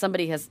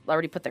somebody has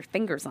already put their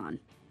fingers on.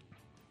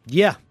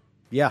 Yeah.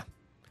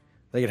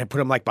 They're going to put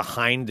them like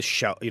behind the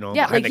shelf, Yeah,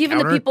 behind like the even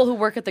counter. the people who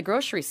work at the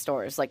grocery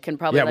stores can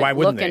probably why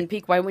wouldn't look and they?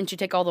 peek. Why wouldn't you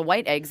take all the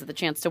white eggs with the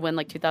chance to win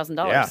like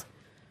 $2,000?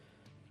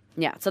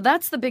 Yeah. So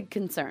that's the big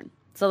concern.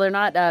 So they're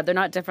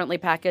not differently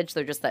packaged.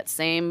 They're just that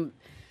same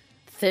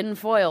thin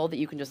foil that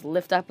you can just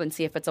lift up and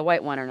see if it's a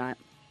white one or not.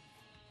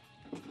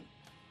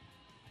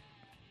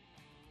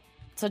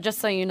 So just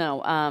so you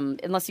know,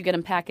 unless you get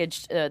them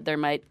packaged, there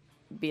might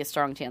be a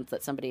strong chance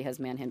that somebody has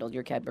manhandled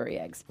your Cadbury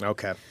eggs.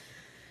 Okay.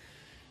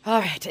 All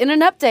right. In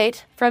an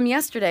update from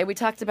yesterday, we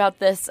talked about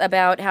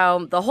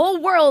how the whole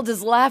world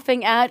is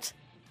laughing at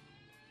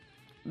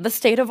the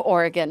state of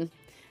Oregon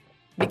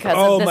because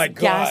of this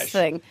gas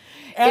thing.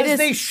 As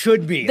they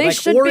should be. They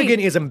should Oregon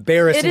be. is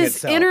embarrassing itself. It is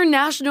itself.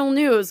 International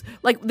news.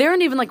 They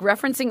aren't even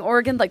referencing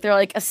Oregon. They're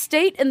like a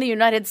state in the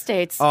United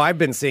States. Oh, I've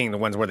been seeing the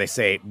ones where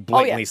they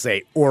blatantly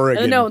say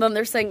Oregon. No, then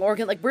they're saying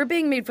Oregon. We're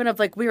being made fun of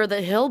we are the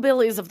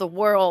hillbillies of the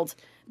world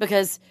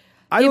because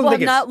people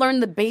have not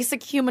learned the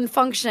basic human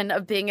function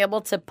of being able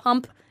to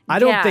pump I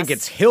don't think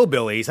it's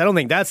hillbillies. I don't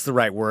think that's the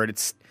right word.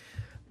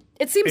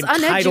 It seems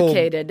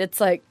uneducated.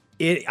 It's I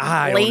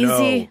lazy. Don't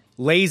know.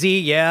 Lazy,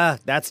 yeah,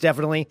 that's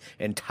definitely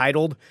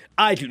entitled.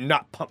 I do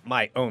not pump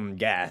my own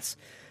gas.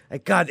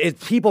 God,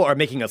 people are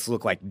making us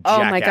look like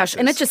jackasses. Oh my gosh,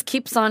 and it just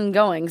keeps on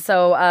going.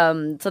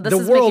 So, this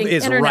is making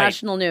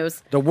international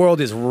news. The world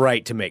is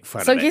right to make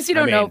fun of it. So, in case you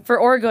don't know, for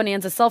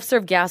Oregonians, a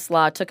self-serve gas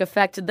law took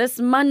effect this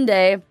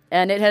Monday,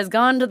 and it has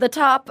gone to the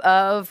top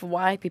of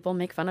why people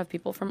make fun of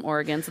people from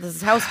Oregon. So, this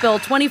is House Bill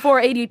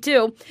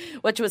 2482,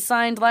 which was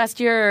signed last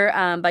year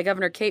by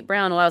Governor Kate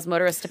Brown, allows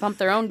motorists to pump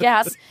their own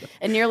gas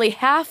in nearly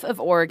half of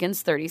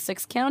Oregon's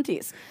 36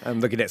 counties. I'm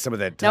looking at some of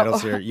the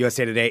titles here.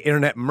 USA Today,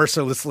 Internet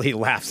mercilessly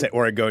laughs at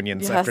Oregonians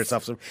after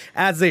self-serve.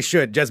 As they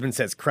should. Jasmine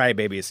says,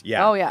 crybabies.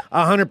 Yeah. Oh, yeah.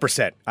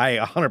 100%. I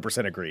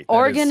 100% agree.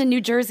 Oregon and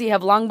New Jersey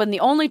have long been the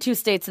only two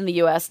states in the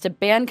U.S. to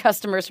ban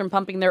customers from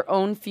pumping their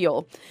own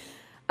fuel.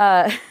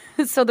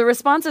 So the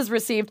responses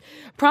received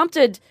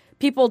prompted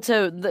people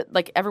to,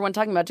 everyone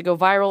talking about, to go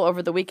viral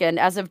over the weekend.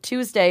 As of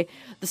Tuesday,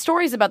 the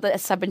stories about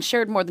this have been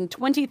shared more than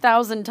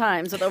 20,000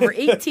 times with over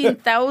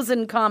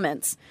 18,000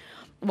 comments.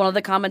 One of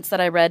the comments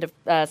that I read,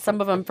 some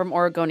of them from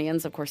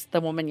Oregonians, of course, the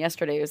woman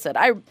yesterday who said,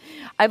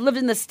 I've lived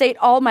in the state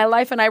all my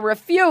life and I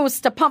refuse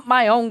to pump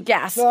my own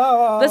gas.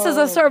 This is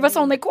a service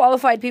only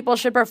qualified people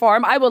should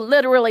perform. I will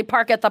literally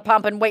park at the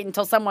pump and wait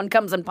until someone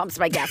comes and pumps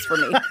my gas for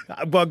me.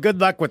 Well, good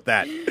luck with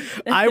that.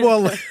 I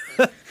will...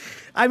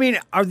 I mean,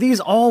 are these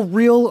all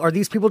real? Are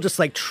these people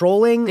just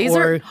trolling? These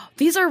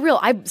are real.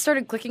 I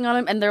started clicking on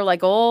them and they're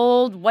like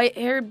old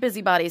white-haired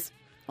busybodies.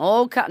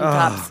 Old cotton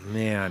tops. Oh,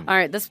 man. All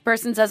right, this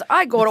person says,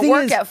 I go to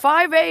work at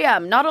 5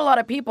 a.m. Not a lot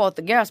of people at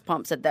the gas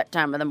pumps at that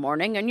time of the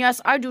morning. And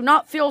yes, I do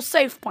not feel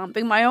safe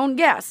pumping my own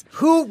gas.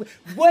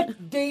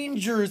 What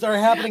dangers are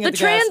happening at the gas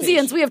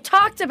transients, station? we have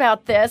talked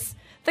about this.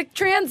 The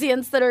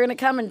transients that are going to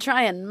come and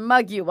try and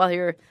mug you while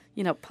you're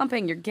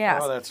pumping your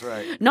gas. Oh, that's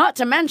right. Not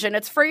to mention,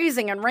 it's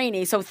freezing and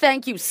rainy, so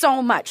thank you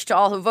so much to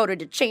all who voted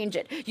to change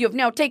it. You have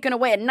now taken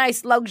away a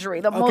nice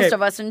luxury that most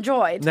of us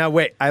enjoyed. Now,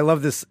 wait, I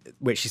love this.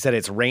 Wait, she said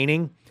it's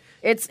raining?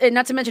 And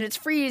not to mention, it's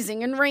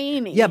freezing and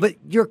rainy. Yeah, but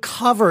you're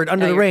covered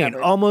under the rain.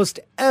 Covered. Almost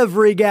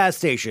every gas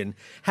station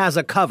has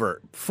a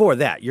cover for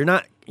that. You're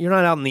not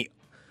out in the...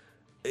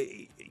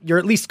 You're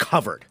at least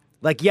covered.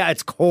 Like, yeah,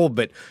 it's cold,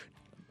 but...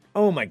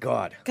 Oh, my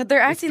God. God,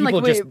 they're acting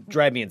like just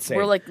drive me insane.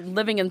 We're like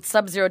living in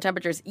sub-zero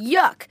temperatures.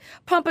 Yuck!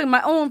 Pumping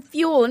my own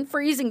fuel in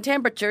freezing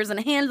temperatures and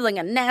handling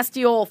a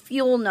nasty old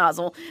fuel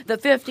nozzle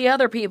that 50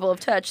 other people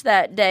have touched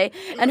that day.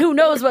 And who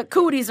knows what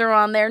cooties are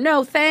on there.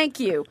 No, thank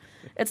you.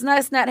 It's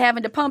nice not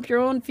having to pump your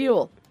own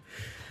fuel.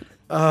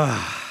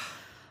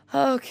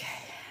 Okay.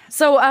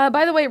 So,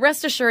 by the way,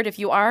 rest assured, if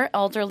you are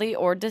elderly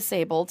or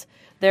disabled,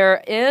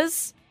 there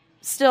is...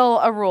 still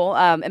a rule.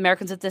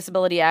 Americans with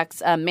Disability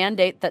Acts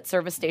mandate that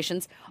service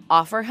stations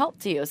offer help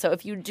to you. So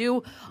if you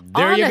do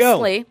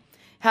honestly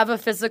have a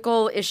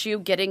physical issue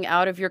getting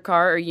out of your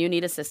car or you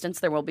need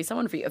assistance, there will be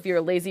someone for you. If you're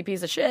a lazy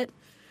piece of shit,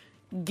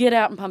 get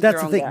out and pump your own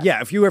gas. That's the thing.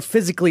 Yeah, if you are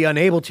physically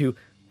unable to,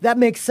 that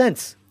makes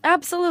sense.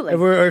 Absolutely.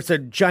 Or it's a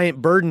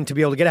giant burden to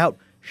be able to get out,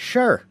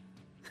 sure.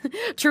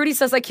 Trudy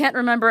says, I can't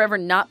remember ever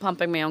not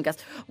pumping my own gas.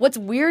 What's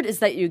weird is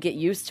that you get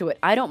used to it.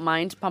 I don't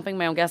mind pumping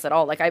my own gas at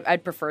all. Like,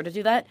 I'd prefer to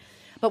do that.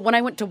 But when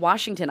I went to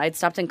Washington, I'd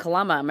stopped in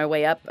Kalama on my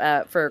way up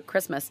for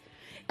Christmas.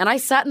 And I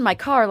sat in my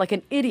car like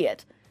an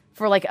idiot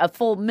for like a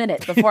full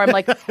minute before I'm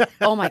like,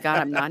 oh my God,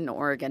 I'm not in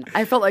Oregon.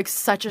 I felt like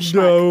such a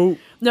schmuck.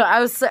 No, I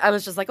was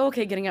just like,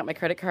 okay, getting out my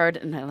credit card.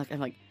 And I'm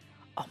like,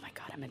 oh my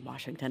God, I'm in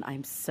Washington.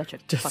 I'm such a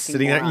just fucking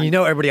sitting moron.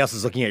 there. Everybody else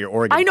is looking at your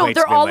Oregon I know, plates.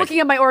 they're all looking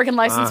at my Oregon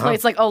license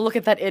plates like, oh, look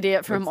at that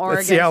idiot from Oregon.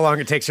 Let's see how long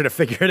it takes her to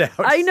figure it out.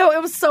 I know,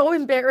 it was so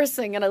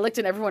embarrassing. And I looked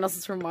at everyone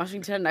else's from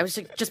Washington, and I was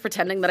just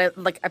pretending that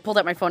I pulled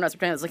out my phone. I was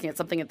pretending I was looking at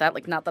something at that.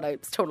 Like, not that I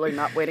was totally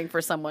not waiting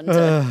for someone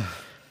to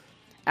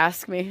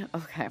ask me.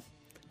 Okay.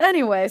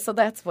 Anyway, so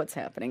that's what's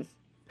happening.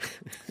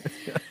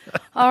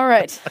 All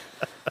right.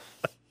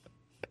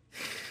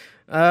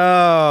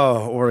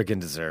 Oh, Oregon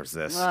deserves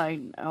this. I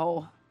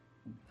know.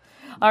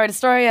 All right, a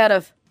story out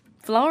of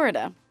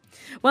Florida.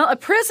 Well, a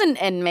prison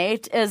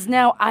inmate is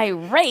now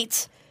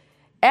irate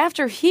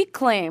after he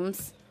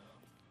claims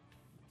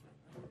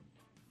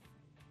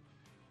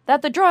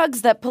that the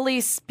drugs that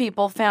police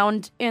people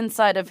found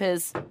inside of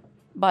his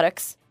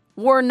buttocks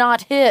were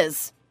not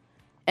his.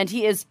 And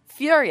he is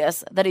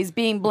furious that he's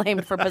being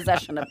blamed for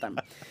possession of them.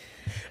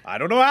 I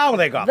don't know how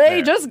they got there.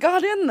 They just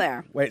got in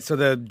there. Wait, so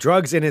the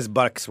drugs in his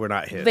buttocks were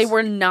not his? They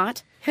were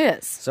not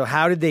his. So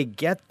how did they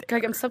get there?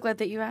 Greg, I'm so glad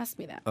that you asked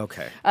me that.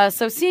 Okay.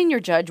 So senior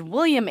judge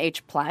William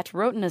H. Platt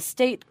wrote in a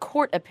state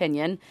court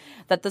opinion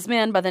that this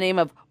man by the name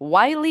of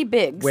Wiley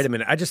Biggs... Wait a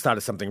minute. I just thought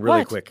of something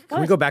really quick.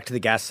 Can we go back to the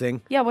gas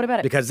thing? Yeah, what about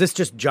it? Because this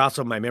just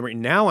jostled my memory.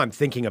 Now I'm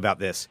thinking about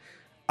this.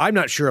 I'm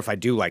not sure if I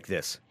do like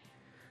this.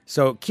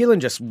 So Keelan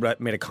just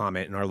made a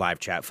comment in our live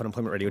chat,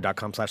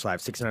 funemploymentradio.com/live,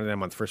 $6.99 a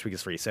month, first week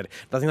is free. He said,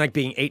 nothing like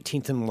being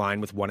 18th in line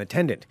with one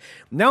attendant.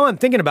 Now I'm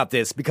thinking about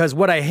this because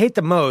what I hate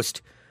the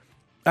most,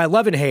 I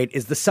love and hate,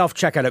 is the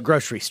self-checkout at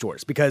grocery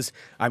stores because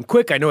I'm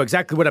quick, I know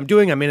exactly what I'm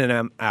doing, I'm in and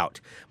I'm out.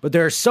 But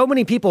there are so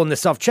many people in the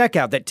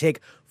self-checkout that take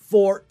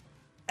forever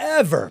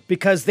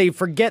because they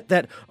forget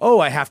that,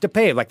 I have to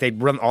pay. Like they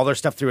run all their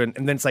stuff through and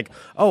then it's like,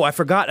 I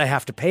forgot I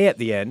have to pay at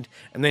the end,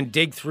 and then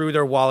dig through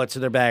their wallets or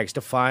their bags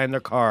to find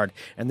their card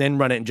and then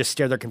run it and just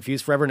stare there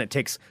confused forever, and it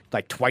takes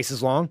like twice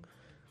as long.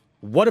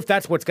 What if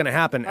that's what's going to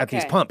happen at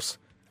these pumps?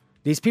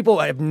 These people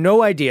have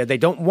no idea. They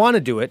don't want to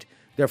do it.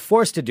 They're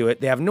forced to do it.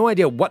 They have no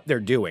idea what they're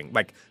doing.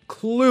 Like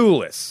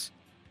clueless.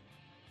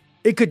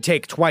 It could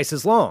take twice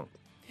as long.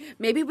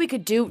 Maybe we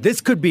could do...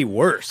 This could be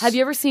worse. Have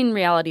you ever seen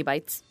Reality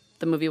Bites?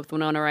 The movie with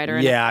Winona Ryder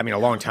in it? Yeah, I mean, a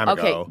long time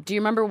ago. Okay, do you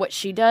remember what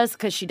she does?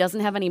 Because she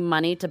doesn't have any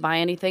money to buy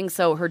anything,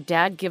 so her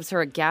dad gives her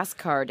a gas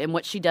card, and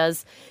what she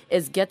does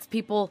is gets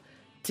people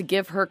to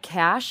give her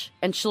cash,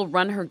 and she'll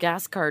run her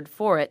gas card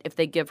for it if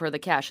they give her the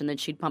cash, and then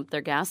she'd pump their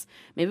gas.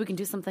 Maybe we can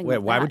do something like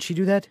that. Wait, why would she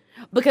do that?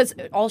 Because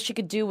all she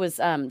could do was,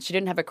 she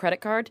didn't have a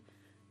credit card,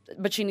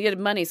 but she needed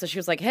money, so she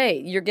was like, hey,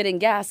 you're getting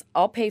gas,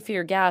 I'll pay for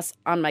your gas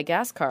on my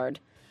gas card,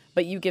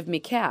 but you give me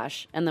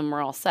cash, and then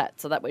we're all set.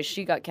 So that way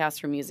she got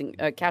cash from using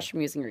her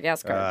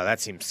gas card. That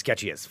seems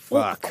sketchy as fuck.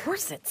 Well, of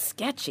course it's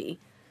sketchy.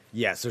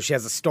 Yeah, so she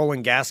has a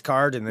stolen gas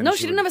card, and then No,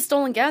 she didn't have a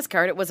stolen gas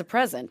card. It was a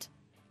present.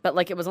 But,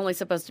 it was only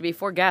supposed to be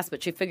for gas,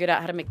 but she figured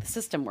out how to make the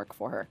system work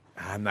for her.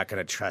 I'm not going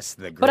to trust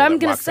the girl but I'm that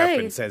gonna walks say, up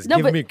and says, no,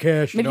 give me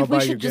cash and I'll buy you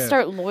gas. Maybe we should just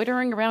start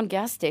loitering around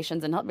gas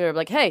stations and help people.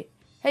 Like, hey,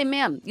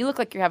 ma'am, you look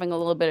like you're having a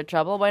little bit of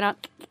trouble. Why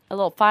not a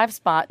little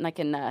 5-spot, and I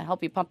can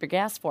help you pump your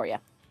gas for you.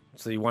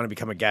 So you want to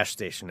become a gas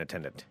station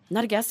attendant?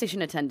 Not a gas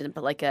station attendant,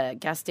 but like a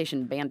gas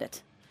station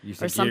bandit. You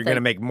think you're going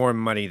to make more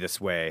money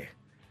this way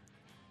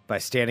by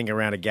standing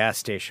around a gas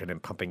station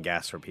and pumping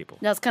gas for people?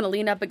 Now it's kind of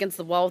lean up against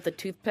the wall with a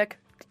toothpick.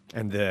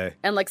 And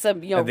like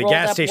some, the rolled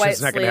gas up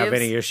station's white not going to have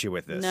sleeves. any issue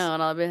with this. No,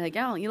 and I'll be like,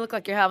 oh, you look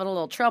like you're having a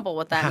little trouble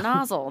with that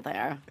nozzle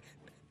there.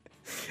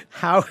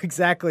 How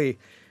exactly?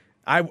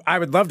 I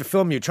would love to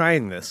film you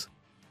trying this.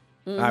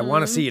 I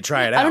want to see you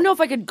try it out. I don't know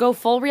if I could go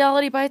full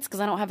Reality Bites because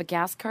I don't have a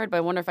gas card, but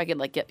I wonder if I could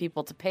like get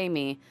people to pay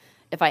me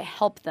if I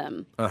help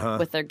them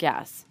with their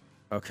gas.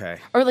 Okay.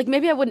 Or like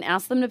maybe I wouldn't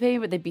ask them to pay me,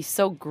 but they'd be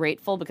so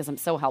grateful because I'm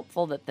so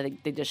helpful that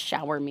they just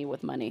shower me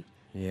with money.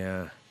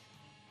 Yeah.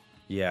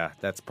 Yeah,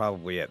 that's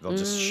probably it. They'll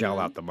just shell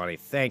out the money.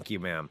 Thank you,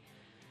 ma'am.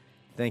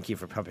 Thank you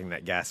for pumping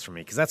that gas for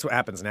me because that's what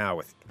happens now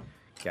with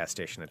gas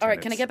station attendants. All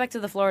right, can I get back to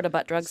the Florida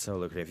butt drugs? So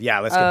lucrative.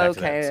 Yeah, let's get back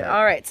to that. Okay,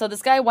 all right. So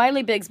this guy,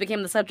 Wiley Biggs,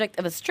 became the subject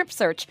of a strip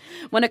search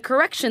when a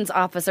corrections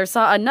officer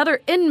saw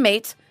another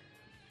inmate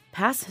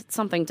pass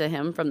something to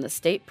him from the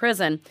state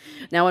prison.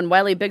 Now, when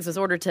Wiley Biggs was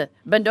ordered to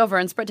bend over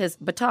and spread his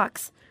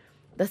buttocks,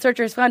 the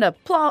searchers found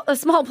a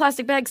small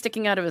plastic bag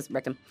sticking out of his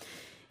rectum.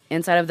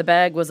 Inside of the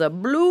bag was a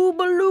blue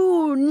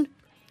balloon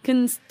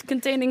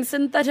containing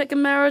synthetic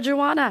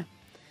marijuana.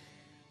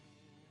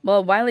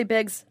 Well, Wiley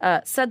Biggs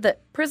said that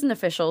prison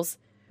officials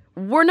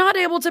were not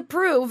able to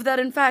prove that,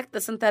 in fact, the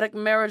synthetic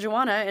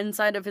marijuana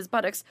inside of his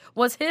buttocks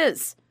was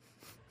his.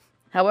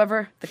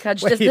 However,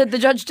 the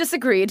judge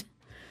disagreed.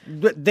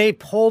 But they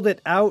pulled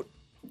it out?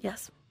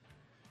 Yes.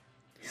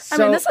 I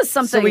mean, this is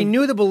something... So we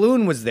knew the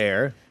balloon was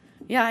there.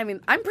 Yeah, I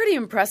mean, I'm pretty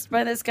impressed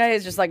by this guy.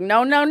 He's just like,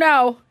 no,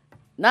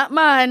 not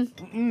mine.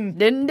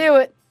 Didn't do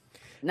it.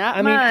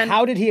 Not mine. I mean,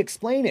 how did he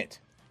explain it?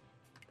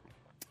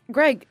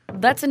 Greg,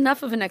 that's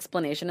enough of an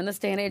explanation in this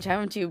day and age.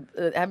 Haven't you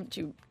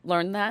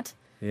learned that?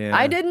 Yeah.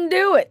 I didn't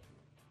do it.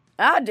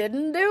 I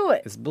didn't do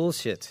it. It's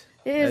bullshit.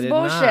 It's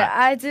bullshit.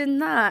 I did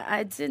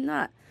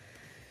not.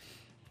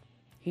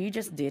 He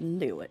just didn't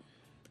do it.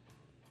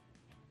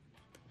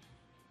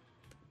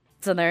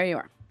 So there you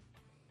are.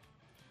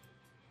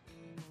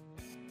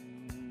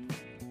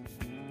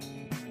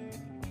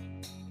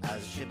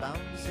 As she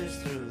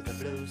bounces through the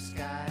blue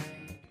sky.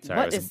 Sorry,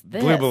 What it was is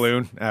this? Blue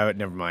Balloon. Oh,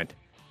 never mind.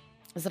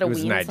 Is it a It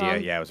was Ween an song?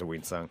 idea. Yeah, it was a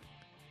Ween song.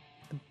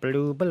 The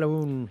Blue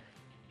Balloon.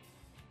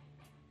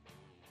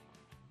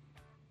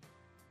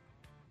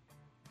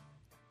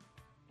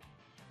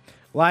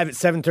 Live at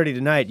 7:30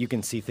 tonight, you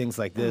can see things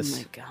like this Oh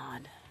my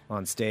God.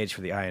 on stage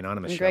for the I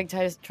Anonymous And show. Greg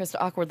tries to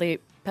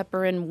awkwardly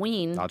pepper in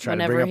Ween I'll try to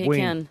whenever bring up he Ween.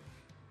 can.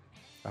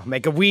 I'll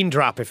make a Ween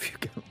drop if you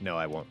can. No,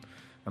 I won't.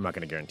 I'm not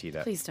going to guarantee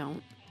that. Please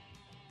don't.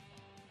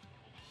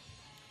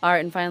 All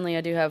right, and finally,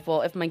 I do have,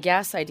 if my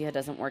gas idea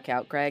doesn't work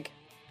out, Greg,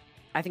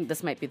 I think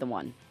this might be the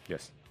one.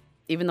 Yes.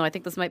 Even though I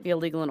think this might be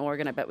illegal in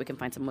Oregon, I bet we can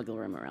find some wiggle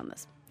room around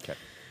this. Okay.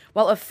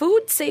 Well, a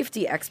food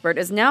safety expert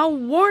is now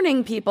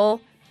warning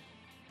people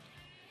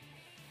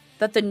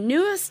that the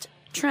newest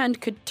trend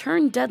could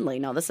turn deadly.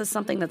 Now, this is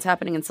something that's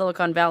happening in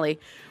Silicon Valley,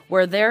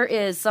 where there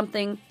is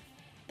something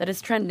that is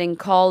trending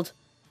called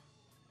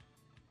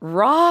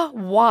raw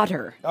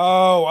water.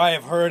 Oh, I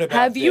have heard about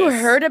Have you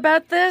heard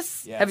about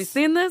this? Yes. Have you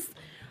seen this?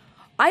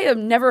 I have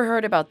never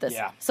heard about this.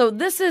 Yeah. So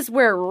this is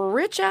where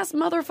rich-ass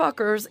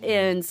motherfuckers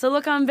in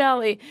Silicon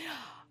Valley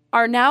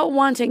are now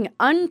wanting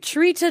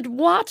untreated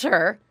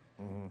water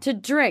to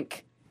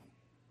drink.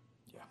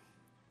 Yeah.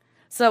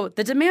 So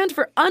the demand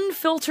for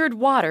unfiltered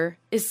water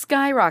is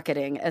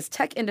skyrocketing as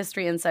tech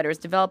industry insiders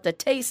developed a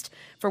taste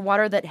for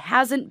water that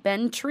hasn't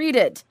been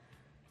treated.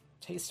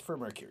 Taste for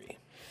Mercury.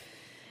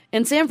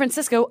 In San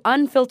Francisco,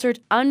 unfiltered,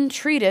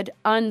 untreated,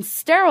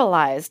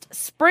 unsterilized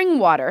spring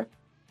water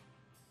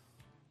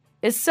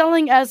is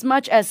selling as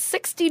much as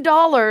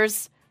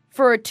 $60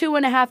 for a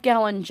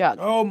 2.5-gallon jug.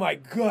 Oh my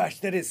gosh,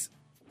 that is...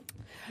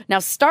 Now,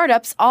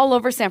 startups all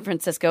over San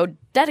Francisco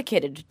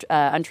dedicated to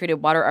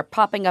untreated water are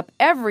popping up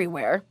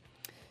everywhere.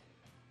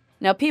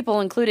 Now,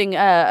 people, including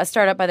a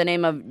startup by the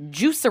name of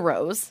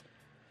Juiceros,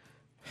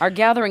 are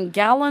gathering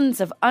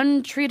gallons of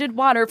untreated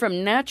water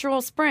from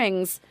natural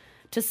springs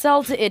to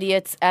sell to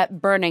idiots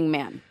at Burning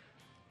Man.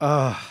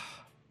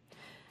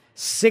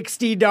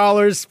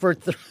 $60 for...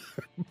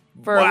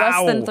 For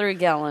less than 3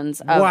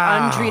 gallons of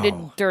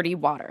untreated dirty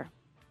water.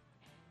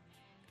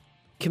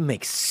 Can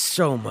make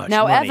so much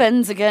Now, money.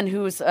 Evans, again,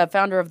 who's a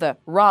founder of the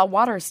raw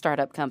water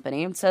startup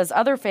company, says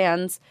other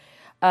fans,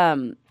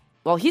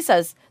 he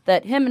says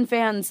that him and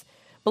fans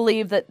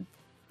believe that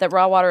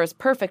raw water is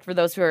perfect for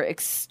those who are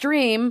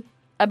extreme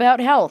about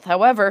health.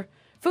 However,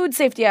 food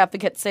safety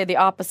advocates say the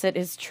opposite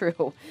is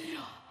true.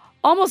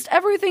 Almost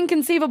everything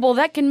conceivable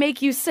that can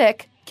make you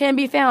sick can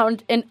be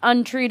found in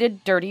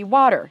untreated dirty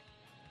water.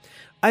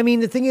 I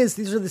mean, the thing is,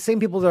 these are the same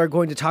people that are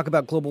going to talk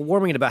about global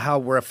warming and about how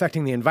we're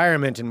affecting the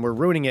environment and we're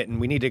ruining it and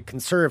we need to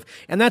conserve.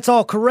 And that's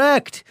all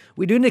correct.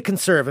 We do need to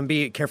conserve and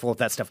be careful with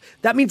that stuff.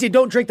 That means you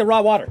don't drink the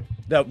raw water.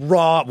 The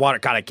raw water.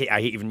 God,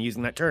 I hate even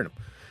using that term.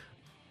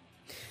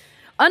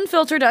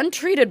 Unfiltered,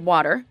 untreated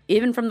water,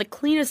 even from the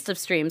cleanest of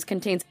streams,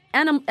 contains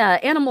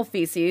animal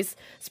feces,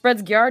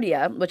 spreads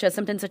giardia, which has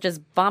symptoms such as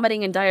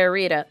vomiting and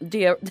diarrhea,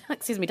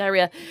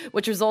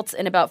 which results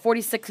in about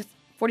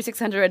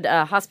 4,600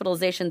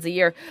 hospitalizations a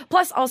year.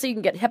 Plus, also you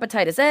can get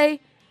hepatitis A,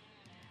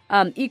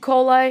 E.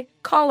 coli,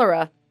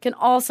 cholera can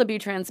also be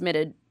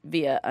transmitted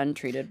via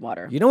untreated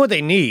water. You know what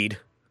they need?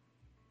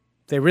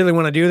 They really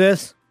want to do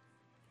this?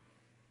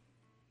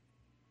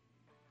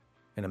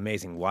 An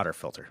amazing water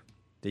filter.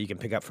 that you can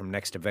pick up from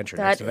Next Adventure,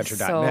 That is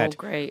nextadventure.net. so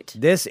great.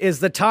 This is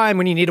the time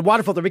when you need a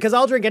water filter because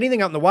I'll drink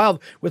anything out in the wild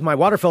with my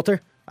water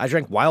filter. I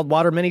drank wild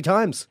water many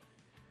times.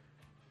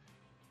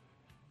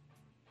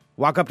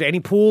 Walk up to any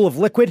pool of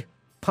liquid,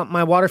 pump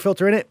my water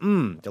filter in it.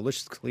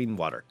 Delicious, clean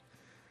water.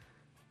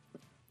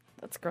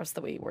 That's gross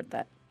the way you word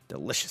that.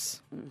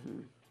 Delicious.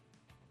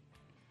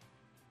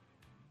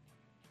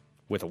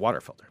 With a water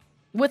filter.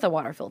 With a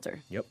water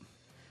filter. Yep.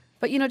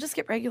 But, just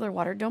get regular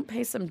water. Don't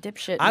pay some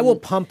dipshit. I will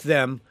pump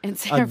them in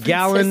San a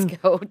gallon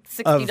Francisco,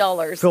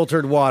 $60. of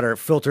filtered water,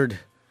 filtered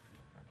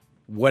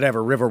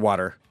whatever, river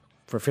water,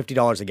 for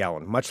 $50 a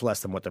gallon, much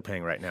less than what they're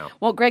paying right now.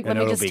 Well, Greg, And let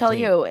me it'll just be tell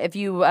clean. you, if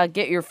you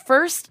get your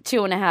first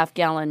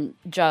 2.5-gallon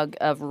jug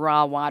of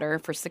raw water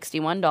for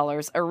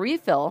 $61, a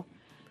refill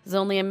is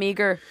only a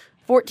meager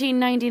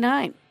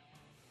 $14.99.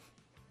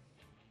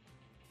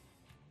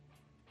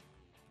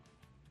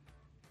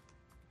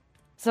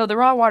 So the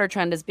raw water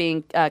trend is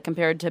being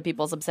compared to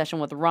people's obsession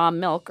with raw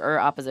milk or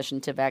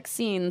opposition to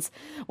vaccines.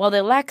 While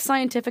they lack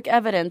scientific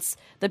evidence,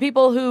 the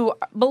people who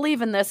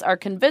believe in this are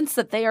convinced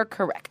that they are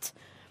correct,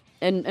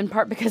 in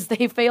part because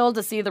they fail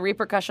to see the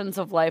repercussions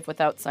of life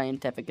without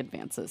scientific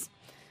advances.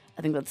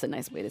 I think that's a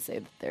nice way to say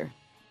that they're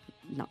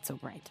not so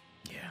bright.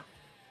 Yeah.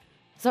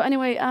 So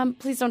anyway,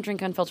 please don't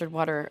drink unfiltered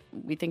water.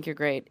 We think you're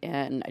great,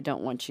 and I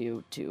don't want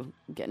you to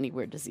get any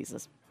weird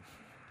diseases.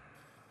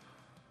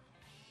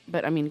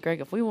 But, I mean,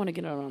 Greg, if we want to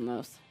get out on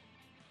this.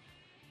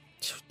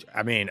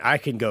 I mean, I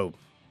can go.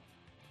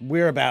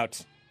 We're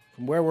about,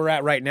 from where we're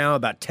at right now,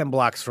 about 10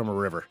 blocks from a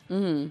river.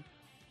 Mm-hmm.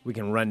 We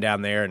can run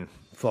down there and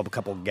fill up a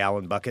couple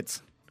gallon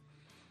buckets.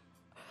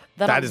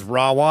 That is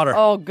raw water.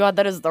 Oh, God,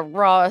 that is the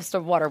rawest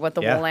of water with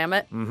the Yeah.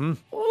 Willamette.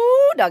 Mm-hmm.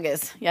 Ooh,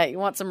 doggies. Yeah, you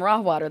want some raw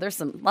water. There's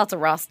lots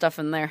of raw stuff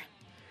in there.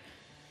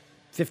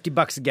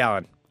 $50 a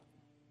gallon.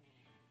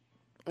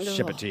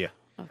 Ship it to you.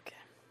 Okay.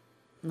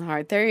 All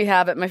right, there you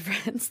have it, my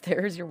friends.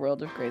 There's your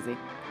world of crazy.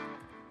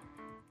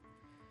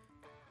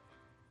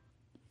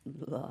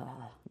 Blah.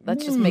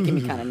 That's just making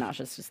me kind of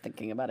nauseous just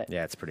thinking about it.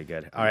 Yeah, it's pretty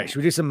good. All right, should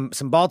we do some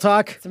ball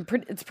talk?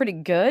 It's pretty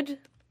good.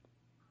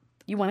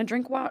 You want to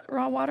drink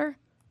raw water?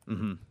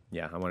 Mm-hmm.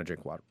 Yeah, I want to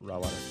drink raw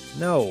water.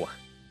 No.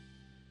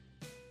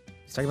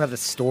 Let's talk about the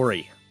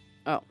story.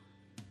 Oh.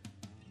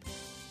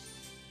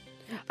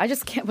 I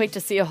just can't wait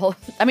to see a whole...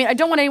 I mean, I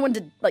don't want anyone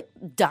to,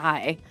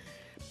 die.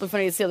 But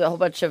funny to see a whole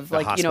bunch of,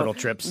 hospital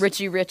trips.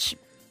 Richie Rich,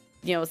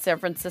 San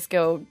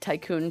Francisco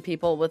tycoon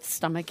people with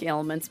stomach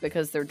ailments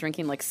because they're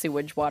drinking,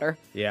 sewage water.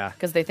 Yeah.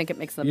 Because they think it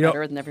makes them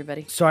better than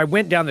everybody. So I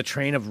went down the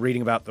train of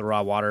reading about the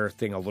raw water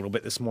thing a little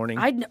bit this morning.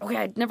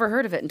 I'd never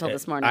heard of it until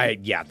this morning.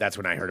 Yeah, that's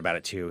when I heard about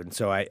it, too. And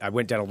so I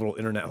went down a little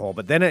internet hole.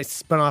 But then it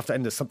spun off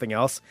into something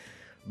else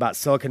about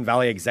Silicon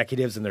Valley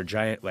executives and their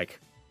giant,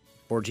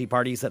 orgy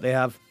parties that they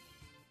have.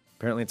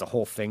 Apparently it's a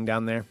whole thing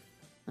down there.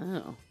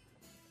 Oh.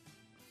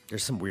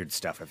 There's some weird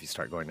stuff if you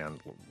start going down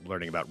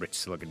learning about rich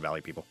Silicon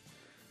Valley people.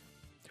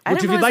 I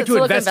Which, didn't if you'd like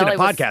realize to that invest Silicon in a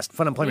Valley was- podcast,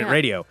 Fun Employment Yeah.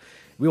 Radio,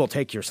 we will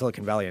take your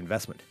Silicon Valley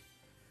investment.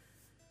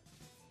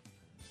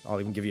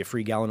 I'll even give you a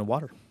free gallon of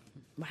water.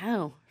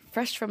 Wow.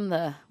 Fresh from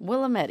the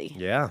Willamette.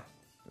 Yeah.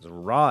 As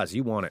raw as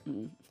you want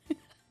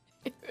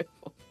it.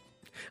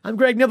 I'm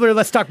Greg Nibbler.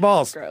 Let's talk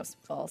balls. Gross.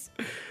 Balls.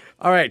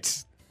 All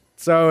right.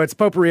 So it's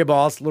potpourri of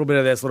balls. A little bit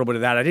of this, a little bit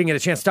of that. I didn't get a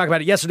chance to talk about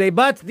it yesterday,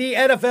 but the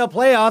NFL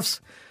playoffs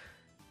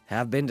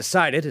have been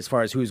decided as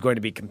far as who's going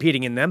to be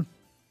competing in them.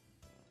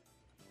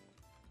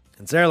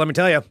 And Sarah, let me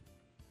tell you,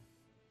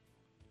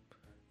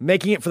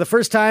 making it for the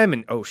first time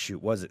in,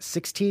 was it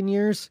 16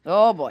 years?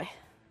 Oh, boy.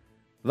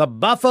 The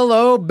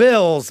Buffalo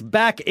Bills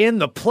back in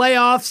the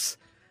playoffs.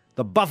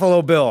 The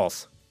Buffalo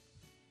Bills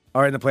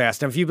are in the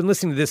playoffs. Now, if you've been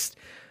listening to this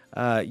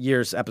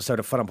year's episode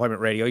of Fun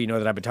Employment Radio, you know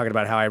that I've been talking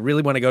about how I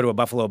really want to go to a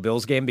Buffalo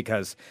Bills game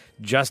because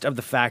just of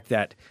the fact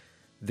that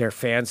their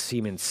fans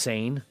seem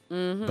insane,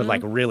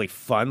 but really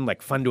fun,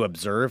 fun to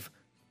observe.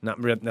 Not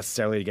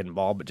necessarily to get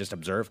involved, but just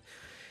observe.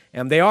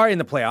 And they are in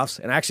the playoffs.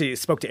 And I actually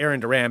spoke to Aaron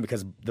Duran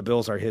because the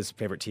Bills are his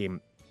favorite team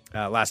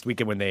last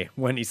weekend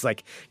when he's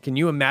like, can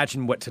you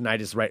imagine what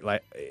tonight is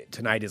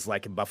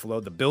like in Buffalo?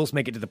 The Bills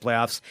make it to the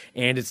playoffs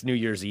and it's New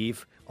Year's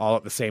Eve all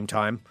at the same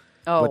time.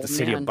 Oh, what the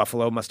city man. of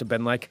Buffalo must have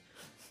been like.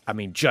 I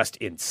mean, just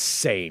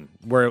insane.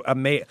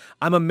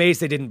 I'm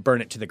amazed they didn't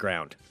burn it to the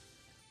ground.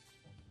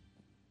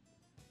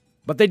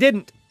 But they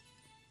didn't,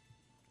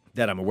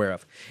 that I'm aware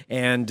of.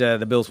 And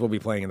the Bills will be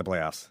playing in the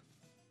playoffs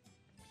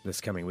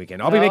this coming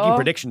weekend. I'll be making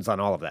predictions on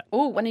all of that.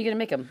 Oh, when are you going to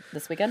make them?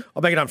 This weekend?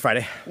 I'll make it on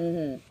Friday.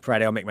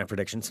 Friday, I'll make my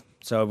predictions.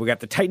 So we got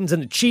the Titans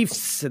and the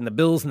Chiefs and the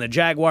Bills and the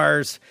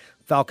Jaguars,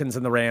 Falcons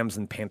and the Rams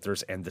and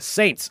Panthers and the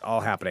Saints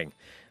all happening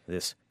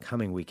this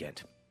coming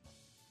weekend.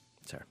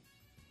 Sorry.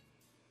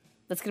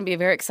 That's going to be a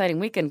very exciting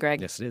weekend,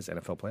 Greg. Yes, it is.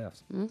 NFL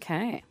playoffs.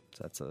 Okay.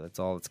 So that's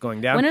all that's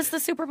going down. When is the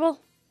Super Bowl?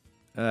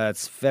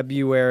 It's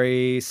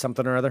February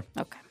something or other.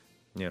 Okay.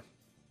 Yeah.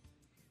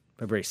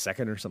 February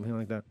 2nd or something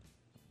like that.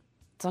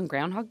 It's on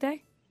Groundhog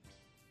Day?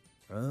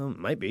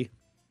 Might be.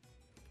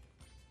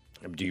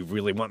 Do you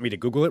really want me to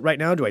Google it right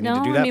now? Do I need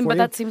to do that for you? But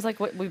that seems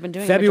like what we've been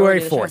doing. February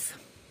the majority of 4th. the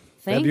shows.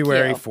 Thank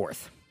February you.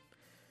 4th.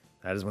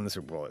 That is when the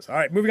Super Bowl is. All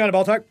right, moving on to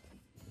ball talk.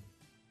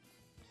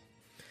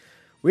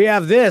 We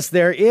have this.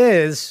 There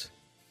is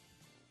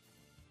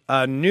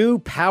a new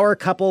power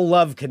couple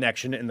love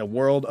connection in the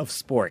world of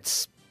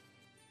sports.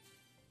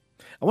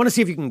 I want to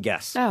see if you can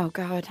guess. Oh,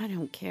 God, I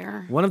don't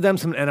care. One of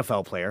them's an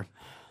NFL player.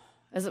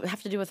 Does it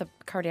have to do with a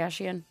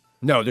Kardashian?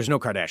 No, there's no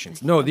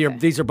Kardashians. No, Okay.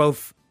 these are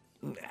both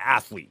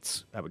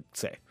athletes, I would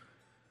say.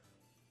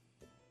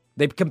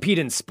 They compete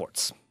in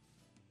sports.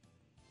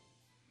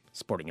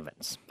 Sporting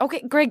events.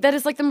 Okay, Greg, that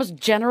is like the most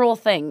general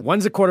thing.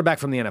 One's a quarterback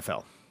from the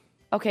NFL.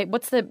 Okay,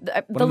 what's the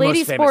the lady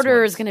most famous sporter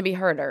ones. is going to be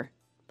Herder.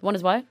 The one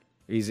is what?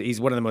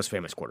 He's one of the most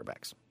famous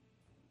quarterbacks.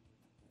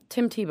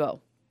 Tim Tebow.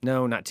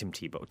 No, not Tim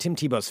Tebow. Tim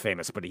Tebow's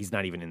famous, but he's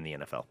not even in the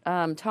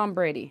NFL. Tom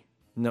Brady.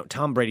 No,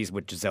 Tom Brady's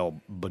with Gisele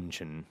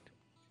Bündchen.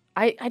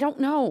 I don't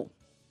know.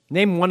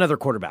 Name one other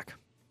quarterback.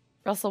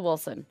 Russell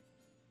Wilson.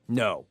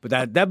 No, but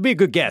that'd be a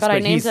good guess. But I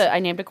he's-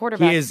 named a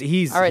quarterback.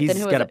 He's all right. he's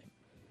Then who is got it?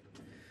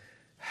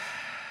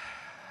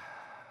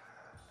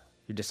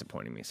 You're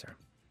disappointing me, sir.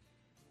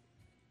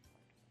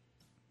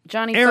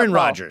 Johnny Aaron Football.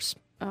 Rodgers.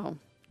 Oh.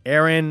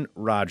 Aaron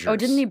Rodgers. Oh,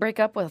 didn't he break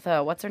up with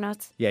what's her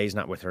nuts? Yeah, he's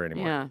not with her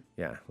anymore. Yeah.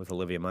 Yeah, with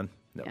Olivia Munn.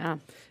 No. Yeah.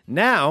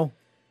 Now,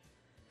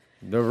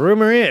 the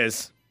rumor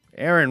is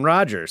Aaron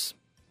Rodgers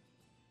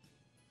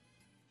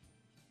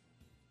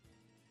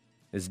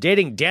is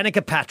dating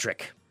Danica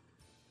Patrick.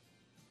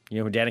 You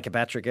know who Danica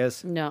Patrick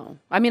is? No.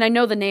 I mean, I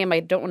know the name. I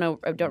don't know.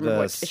 I don't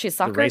remember. Is she a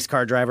soccer? The race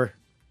car driver.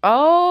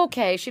 Oh,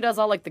 okay. She does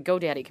all like the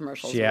GoDaddy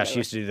commercials. Yeah, she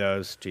used to do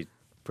those. She's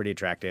pretty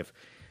attractive.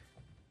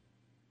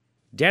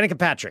 Danica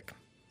Patrick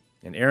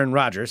and Aaron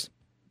Rodgers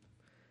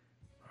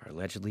are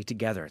allegedly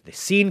together. They're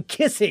seen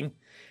kissing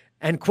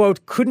and,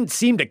 quote, couldn't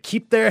seem to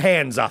keep their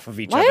hands off of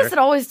each Why other. is it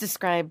always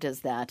described as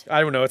that? I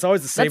don't know. It's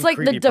always the same That's like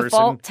the creepy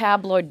default person.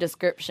 tabloid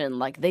description.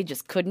 Like they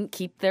just couldn't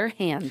keep their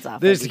hands off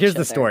of each Here's other.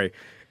 the story.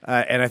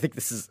 And I think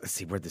this is, let's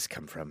see, where'd this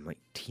come from? Like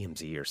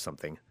TMZ or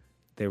something.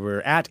 They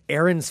were at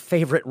Aaron's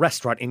favorite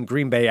restaurant in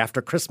Green Bay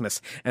after Christmas.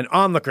 An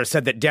onlooker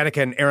said that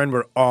Danica and Aaron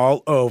were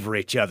all over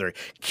each other,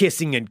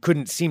 kissing and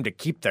couldn't seem to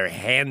keep their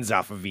hands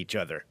off of each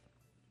other.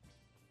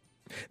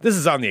 This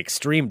is on the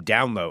extreme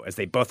down low, as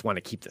they both want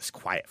to keep this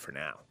quiet for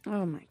now.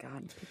 Oh my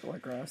God, people are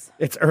gross.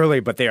 It's early,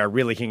 but they are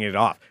really kicking it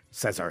off,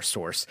 says our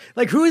source.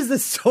 Like, who is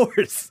this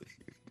source?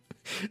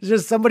 It's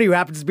just somebody who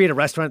happens to be at a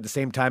restaurant at the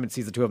same time and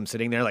sees the two of them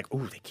sitting there like,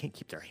 ooh, they can't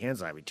keep their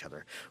hands off each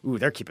other. Ooh,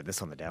 they're keeping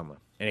this on the down low.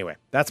 Anyway,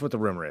 that's what the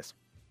rumor is.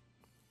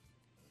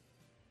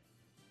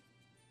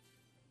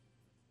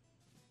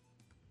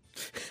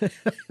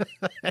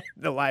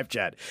 The live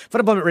chat.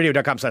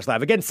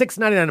 funemploymentradio.com/live. Again,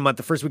 $6.99 a month.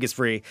 The first week is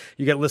free.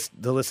 You get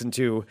to listen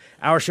to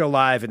our show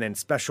live and then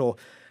special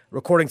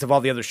recordings of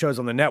all the other shows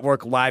on the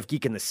network. Live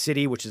Geek in the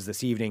City, which is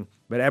this evening.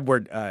 But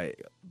Edward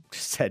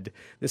said,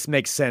 this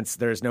makes sense.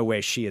 There's no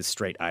way she is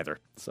straight either.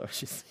 So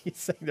he's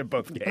saying they're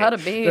both gay.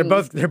 Bada bing.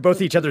 They're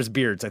both each other's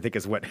beards, I think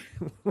is what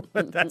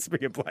that's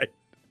being implied.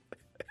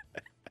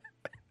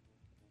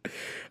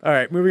 All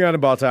right, moving on to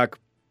ball talk.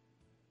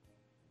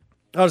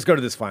 I'll just go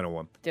to this final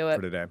one Do it.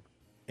 for today.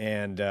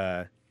 And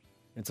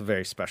it's a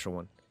very special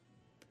one.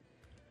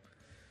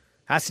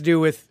 Has to do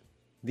with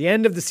the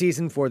end of the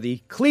season for the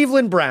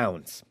Cleveland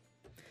Browns.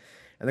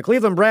 And the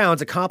Cleveland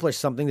Browns accomplished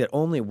something that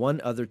only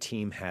one other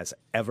team has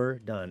ever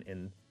done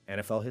in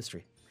NFL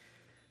history.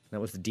 And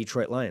that was the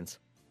Detroit Lions.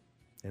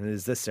 And it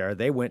is this, Sarah.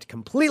 They went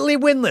completely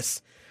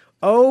winless.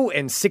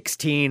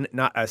 0-16,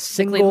 not a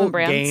single Cleveland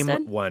Browns game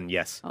did? won.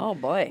 Yes. Oh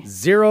boy.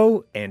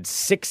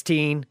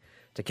 0-16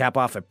 to cap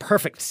off a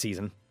perfect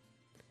season.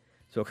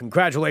 So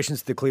congratulations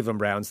to the Cleveland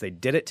Browns. They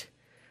did it.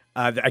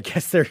 I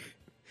guess they're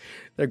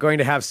going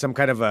to have some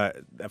kind of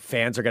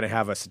fans are going to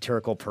have a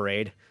satirical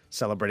parade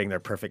celebrating their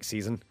perfect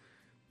season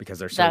because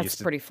they're so used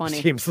to pretty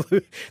funny.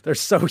 They're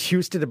so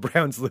used to the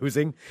Browns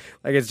losing.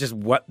 Like it's just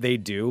what they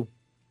do.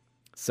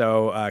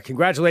 So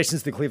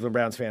congratulations to the Cleveland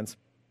Browns fans.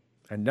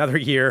 Another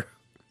year.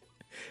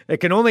 It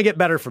can only get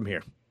better from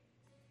here.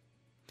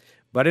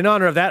 But in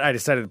honor of that, I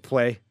decided to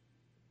play,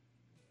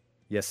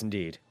 yes,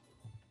 indeed,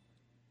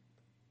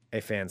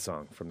 a fan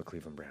song from the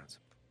Cleveland Browns.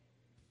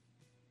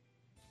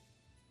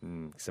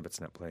 Except it's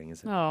not playing,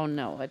 is it? Oh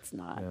no, it's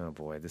not. Oh,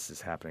 boy, this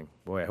is happening.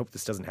 Boy, I hope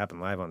this doesn't happen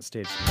live on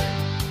stage.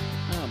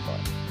 Oh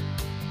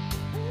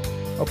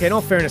boy. Okay, in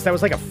all fairness, that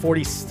was like a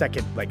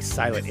 40-second,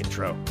 silent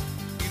intro.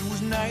 It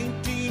was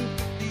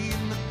 1950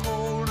 in the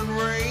cold and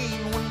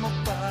rain when my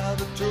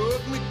father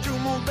took me to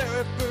my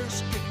very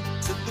first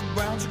game. Said the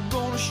Browns are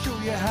gonna show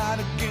you how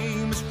the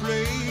game is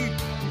played.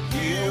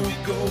 Here we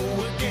go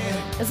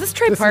again. Is this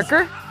Trey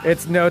Parker?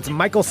 It's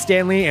Michael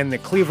Stanley and the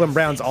Cleveland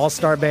Browns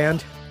All-Star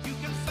Band. You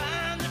can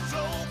find the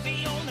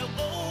trophy on the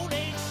old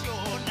lake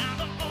shore. Now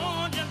the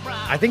orange and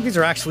brown. I think these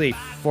are actually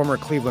former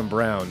Cleveland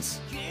Browns.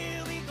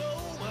 Here we go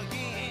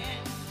again.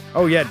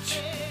 Oh, yeah.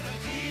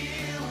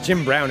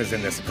 Jim Brown is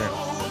in this, apparently.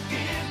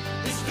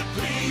 It's the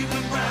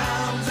Cleveland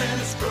Browns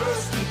and it's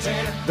first and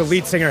 10. The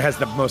lead singer has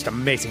the most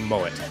amazing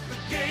mullet.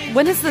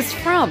 When is this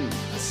from?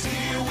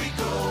 Here we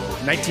go.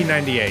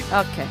 1998.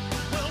 Okay.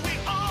 Well, we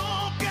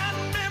all got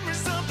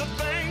memories of the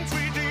things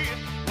we did,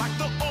 like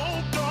the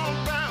old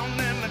dog pound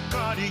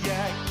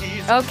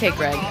Okay,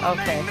 Greg.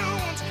 Okay.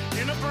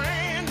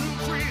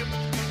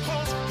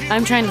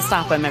 I'm trying to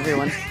stop him,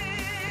 everyone.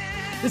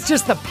 It's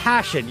just the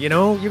passion, you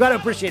know? You got to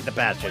appreciate the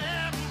passion.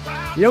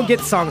 You don't get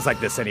songs like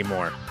this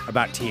anymore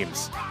about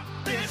teams.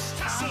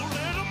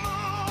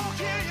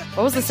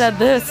 What was it said?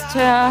 This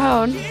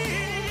town.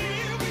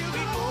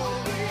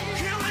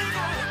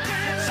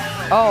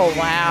 Oh,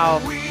 wow.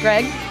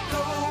 Greg?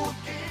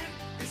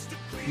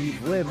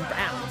 Cleveland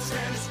Browns.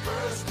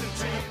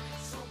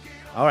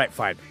 All right,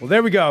 fine. Well,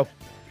 there we go.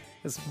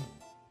 It's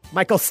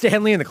Michael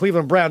Stanley and the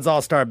Cleveland Browns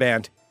All-Star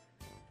Band.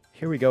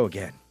 Here we go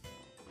again.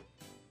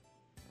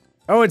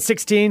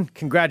 0-16.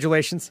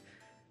 Congratulations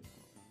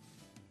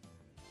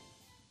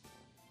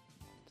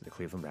to the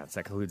Cleveland Browns.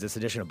 That concludes this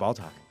edition of Ball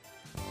Talk.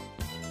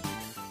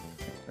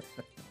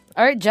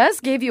 All right, Jess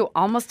gave you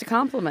almost a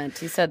compliment.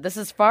 He said, this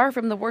is far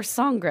from the worst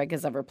song Greg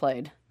has ever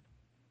played.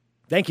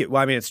 Thank you.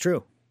 Well, I mean, it's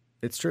true.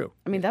 It's true.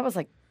 I mean, that was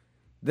like...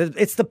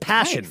 It's the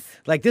passion. Nice.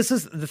 Like, this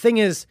is... The thing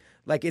is,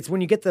 like, it's when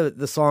you get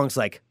the songs,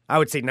 like, I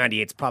would say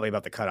 98's probably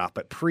about the cutoff,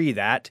 but pre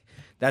that,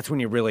 that's when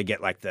you really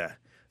get, like,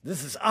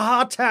 this is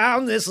our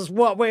town, this is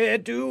what we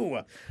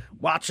do.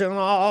 Watching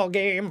all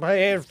game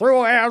played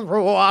through and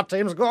through, our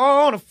team's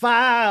gonna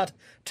fight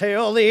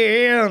till the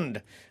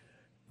end.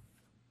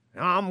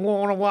 I'm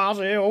gonna watch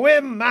it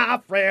with my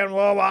friend.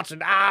 We're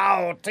watching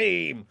our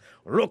team.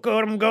 Look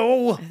at them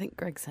go. I think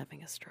Greg's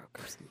having a stroke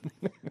or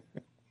something.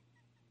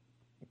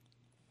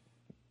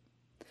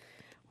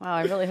 Wow,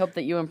 I really hope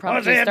that you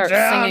impromptu start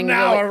singing.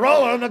 Now really... we're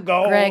rolling the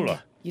goal. Greg,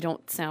 you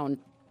don't sound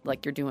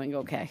like you're doing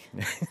okay.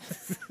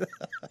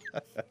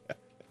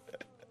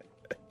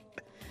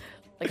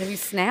 Like, have you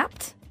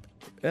snapped?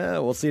 Yeah,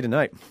 we'll see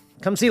tonight.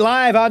 Come see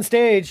live on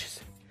stage.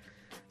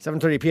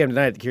 7:30 p.m.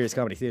 tonight at the Curious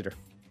Comedy Theater.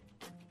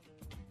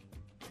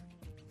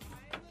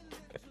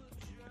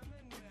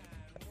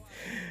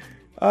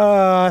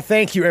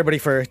 Thank you, everybody,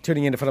 for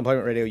tuning in to Fun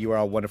Employment Radio. You are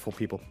all wonderful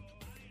people.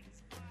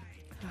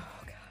 Oh,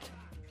 God.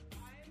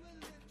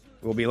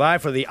 We'll be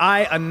live for the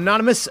I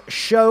Anonymous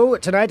show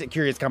tonight at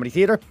Curious Comedy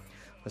Theater.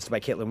 Hosted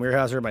by Caitlin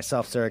Weirhauser,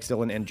 myself, Sarah X.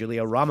 Dillon, and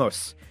Julia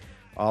Ramos.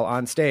 All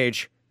on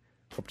stage.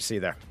 Hope to see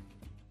you there.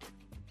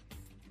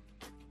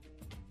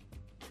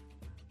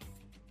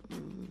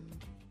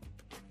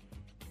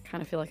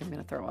 Kind of feel like I'm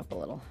going to throw up a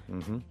little.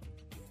 Mm-hmm.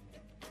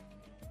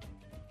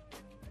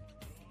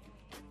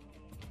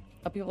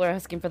 Oh, people are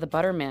asking for the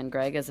Butterman,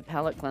 Greg, as a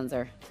palate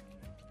cleanser.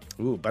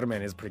 Ooh,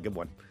 Butterman is a pretty good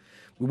one.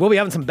 We will be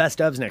having some best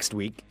ofs next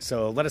week,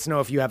 so let us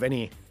know if you have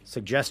any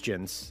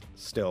suggestions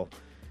still.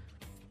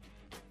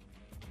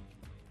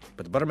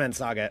 But the Butterman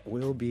saga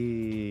will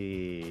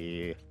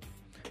be...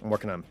 I'm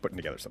working on putting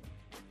together something.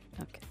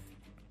 Okay.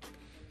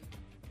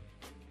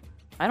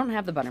 I don't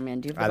have the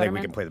Butterman. Do you have the Butterman? I think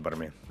we can play the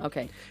Butterman.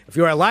 Okay. If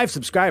you are a live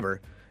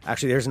subscriber,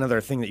 actually, there's another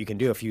thing that you can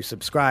do. If you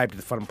subscribe to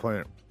the Fun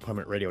Employment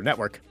Radio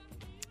Network,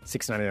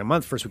 $6.99 a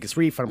month, first week is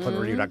free,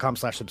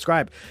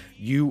 funemploymentradio.com/subscribe.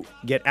 You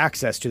get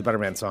access to the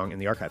Butterman song in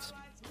the archives.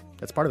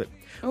 That's part of it.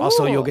 Ooh.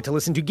 Also, you'll get to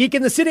listen to Geek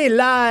in the City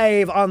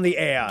live on the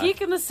air.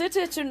 Geek in the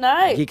City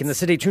tonight. Geek in the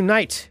City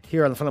tonight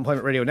here on the Fun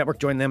Employment Radio Network.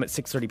 Join them at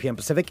 6:30 p.m.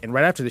 Pacific. And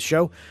right after the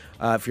show,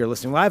 if you're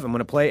listening live, I'm going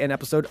to play an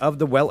episode of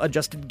The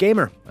Well-Adjusted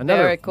Gamer.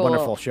 Another Very cool.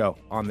 wonderful show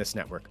on this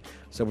network.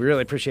 So we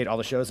really appreciate all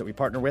the shows that we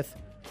partner with.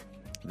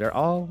 They're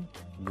all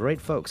great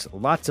folks.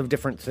 Lots of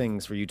different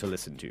things for you to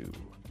listen to.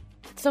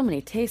 So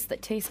many tastes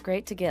that taste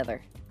great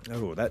together.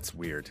 Oh, that's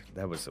weird.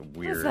 That was a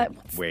weird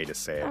way to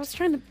say it. I was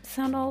trying to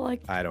sound all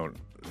like I don't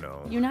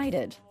know.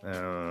 united.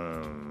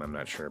 I'm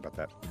not sure about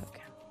that.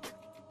 Okay.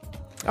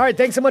 All right,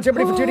 thanks so much,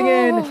 everybody, for tuning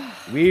in.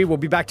 We will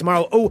be back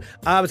tomorrow. Oh,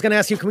 I was going to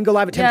ask you, can we go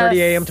live at 10:30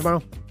 a.m.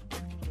 tomorrow?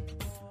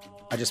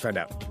 I just found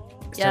out.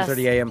 Is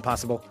 10:30 a.m.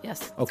 possible?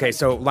 Yes. Okay,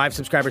 so live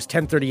subscribers,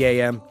 10:30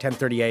 a.m.,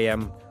 10:30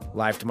 a.m.,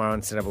 live tomorrow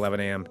instead of 11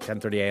 a.m.,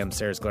 10:30 a.m.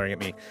 Sarah's glaring at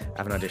me. I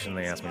have an audition,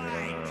 and they asked me to go.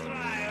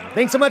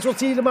 Thanks so much. We'll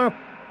see you tomorrow.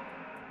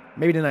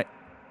 Maybe tonight.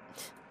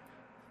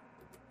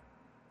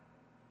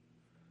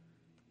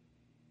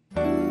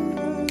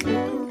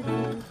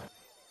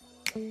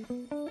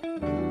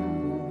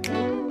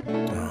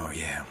 Oh,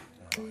 yeah.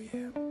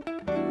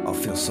 I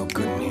feel so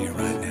good in here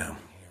right now.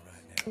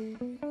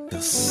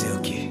 Feel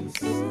silky.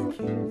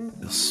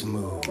 Feel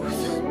smooth. You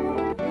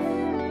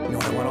know,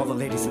 I want all the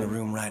ladies in the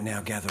room right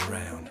now gather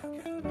around. I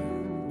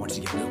want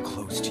you to get real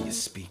close to your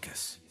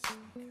speakers.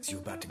 As you're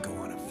about to go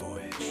on a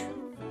voyage.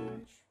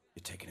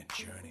 You're taking a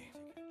journey.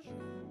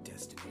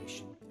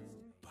 Destination,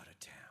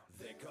 Buttertown.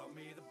 They call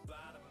me the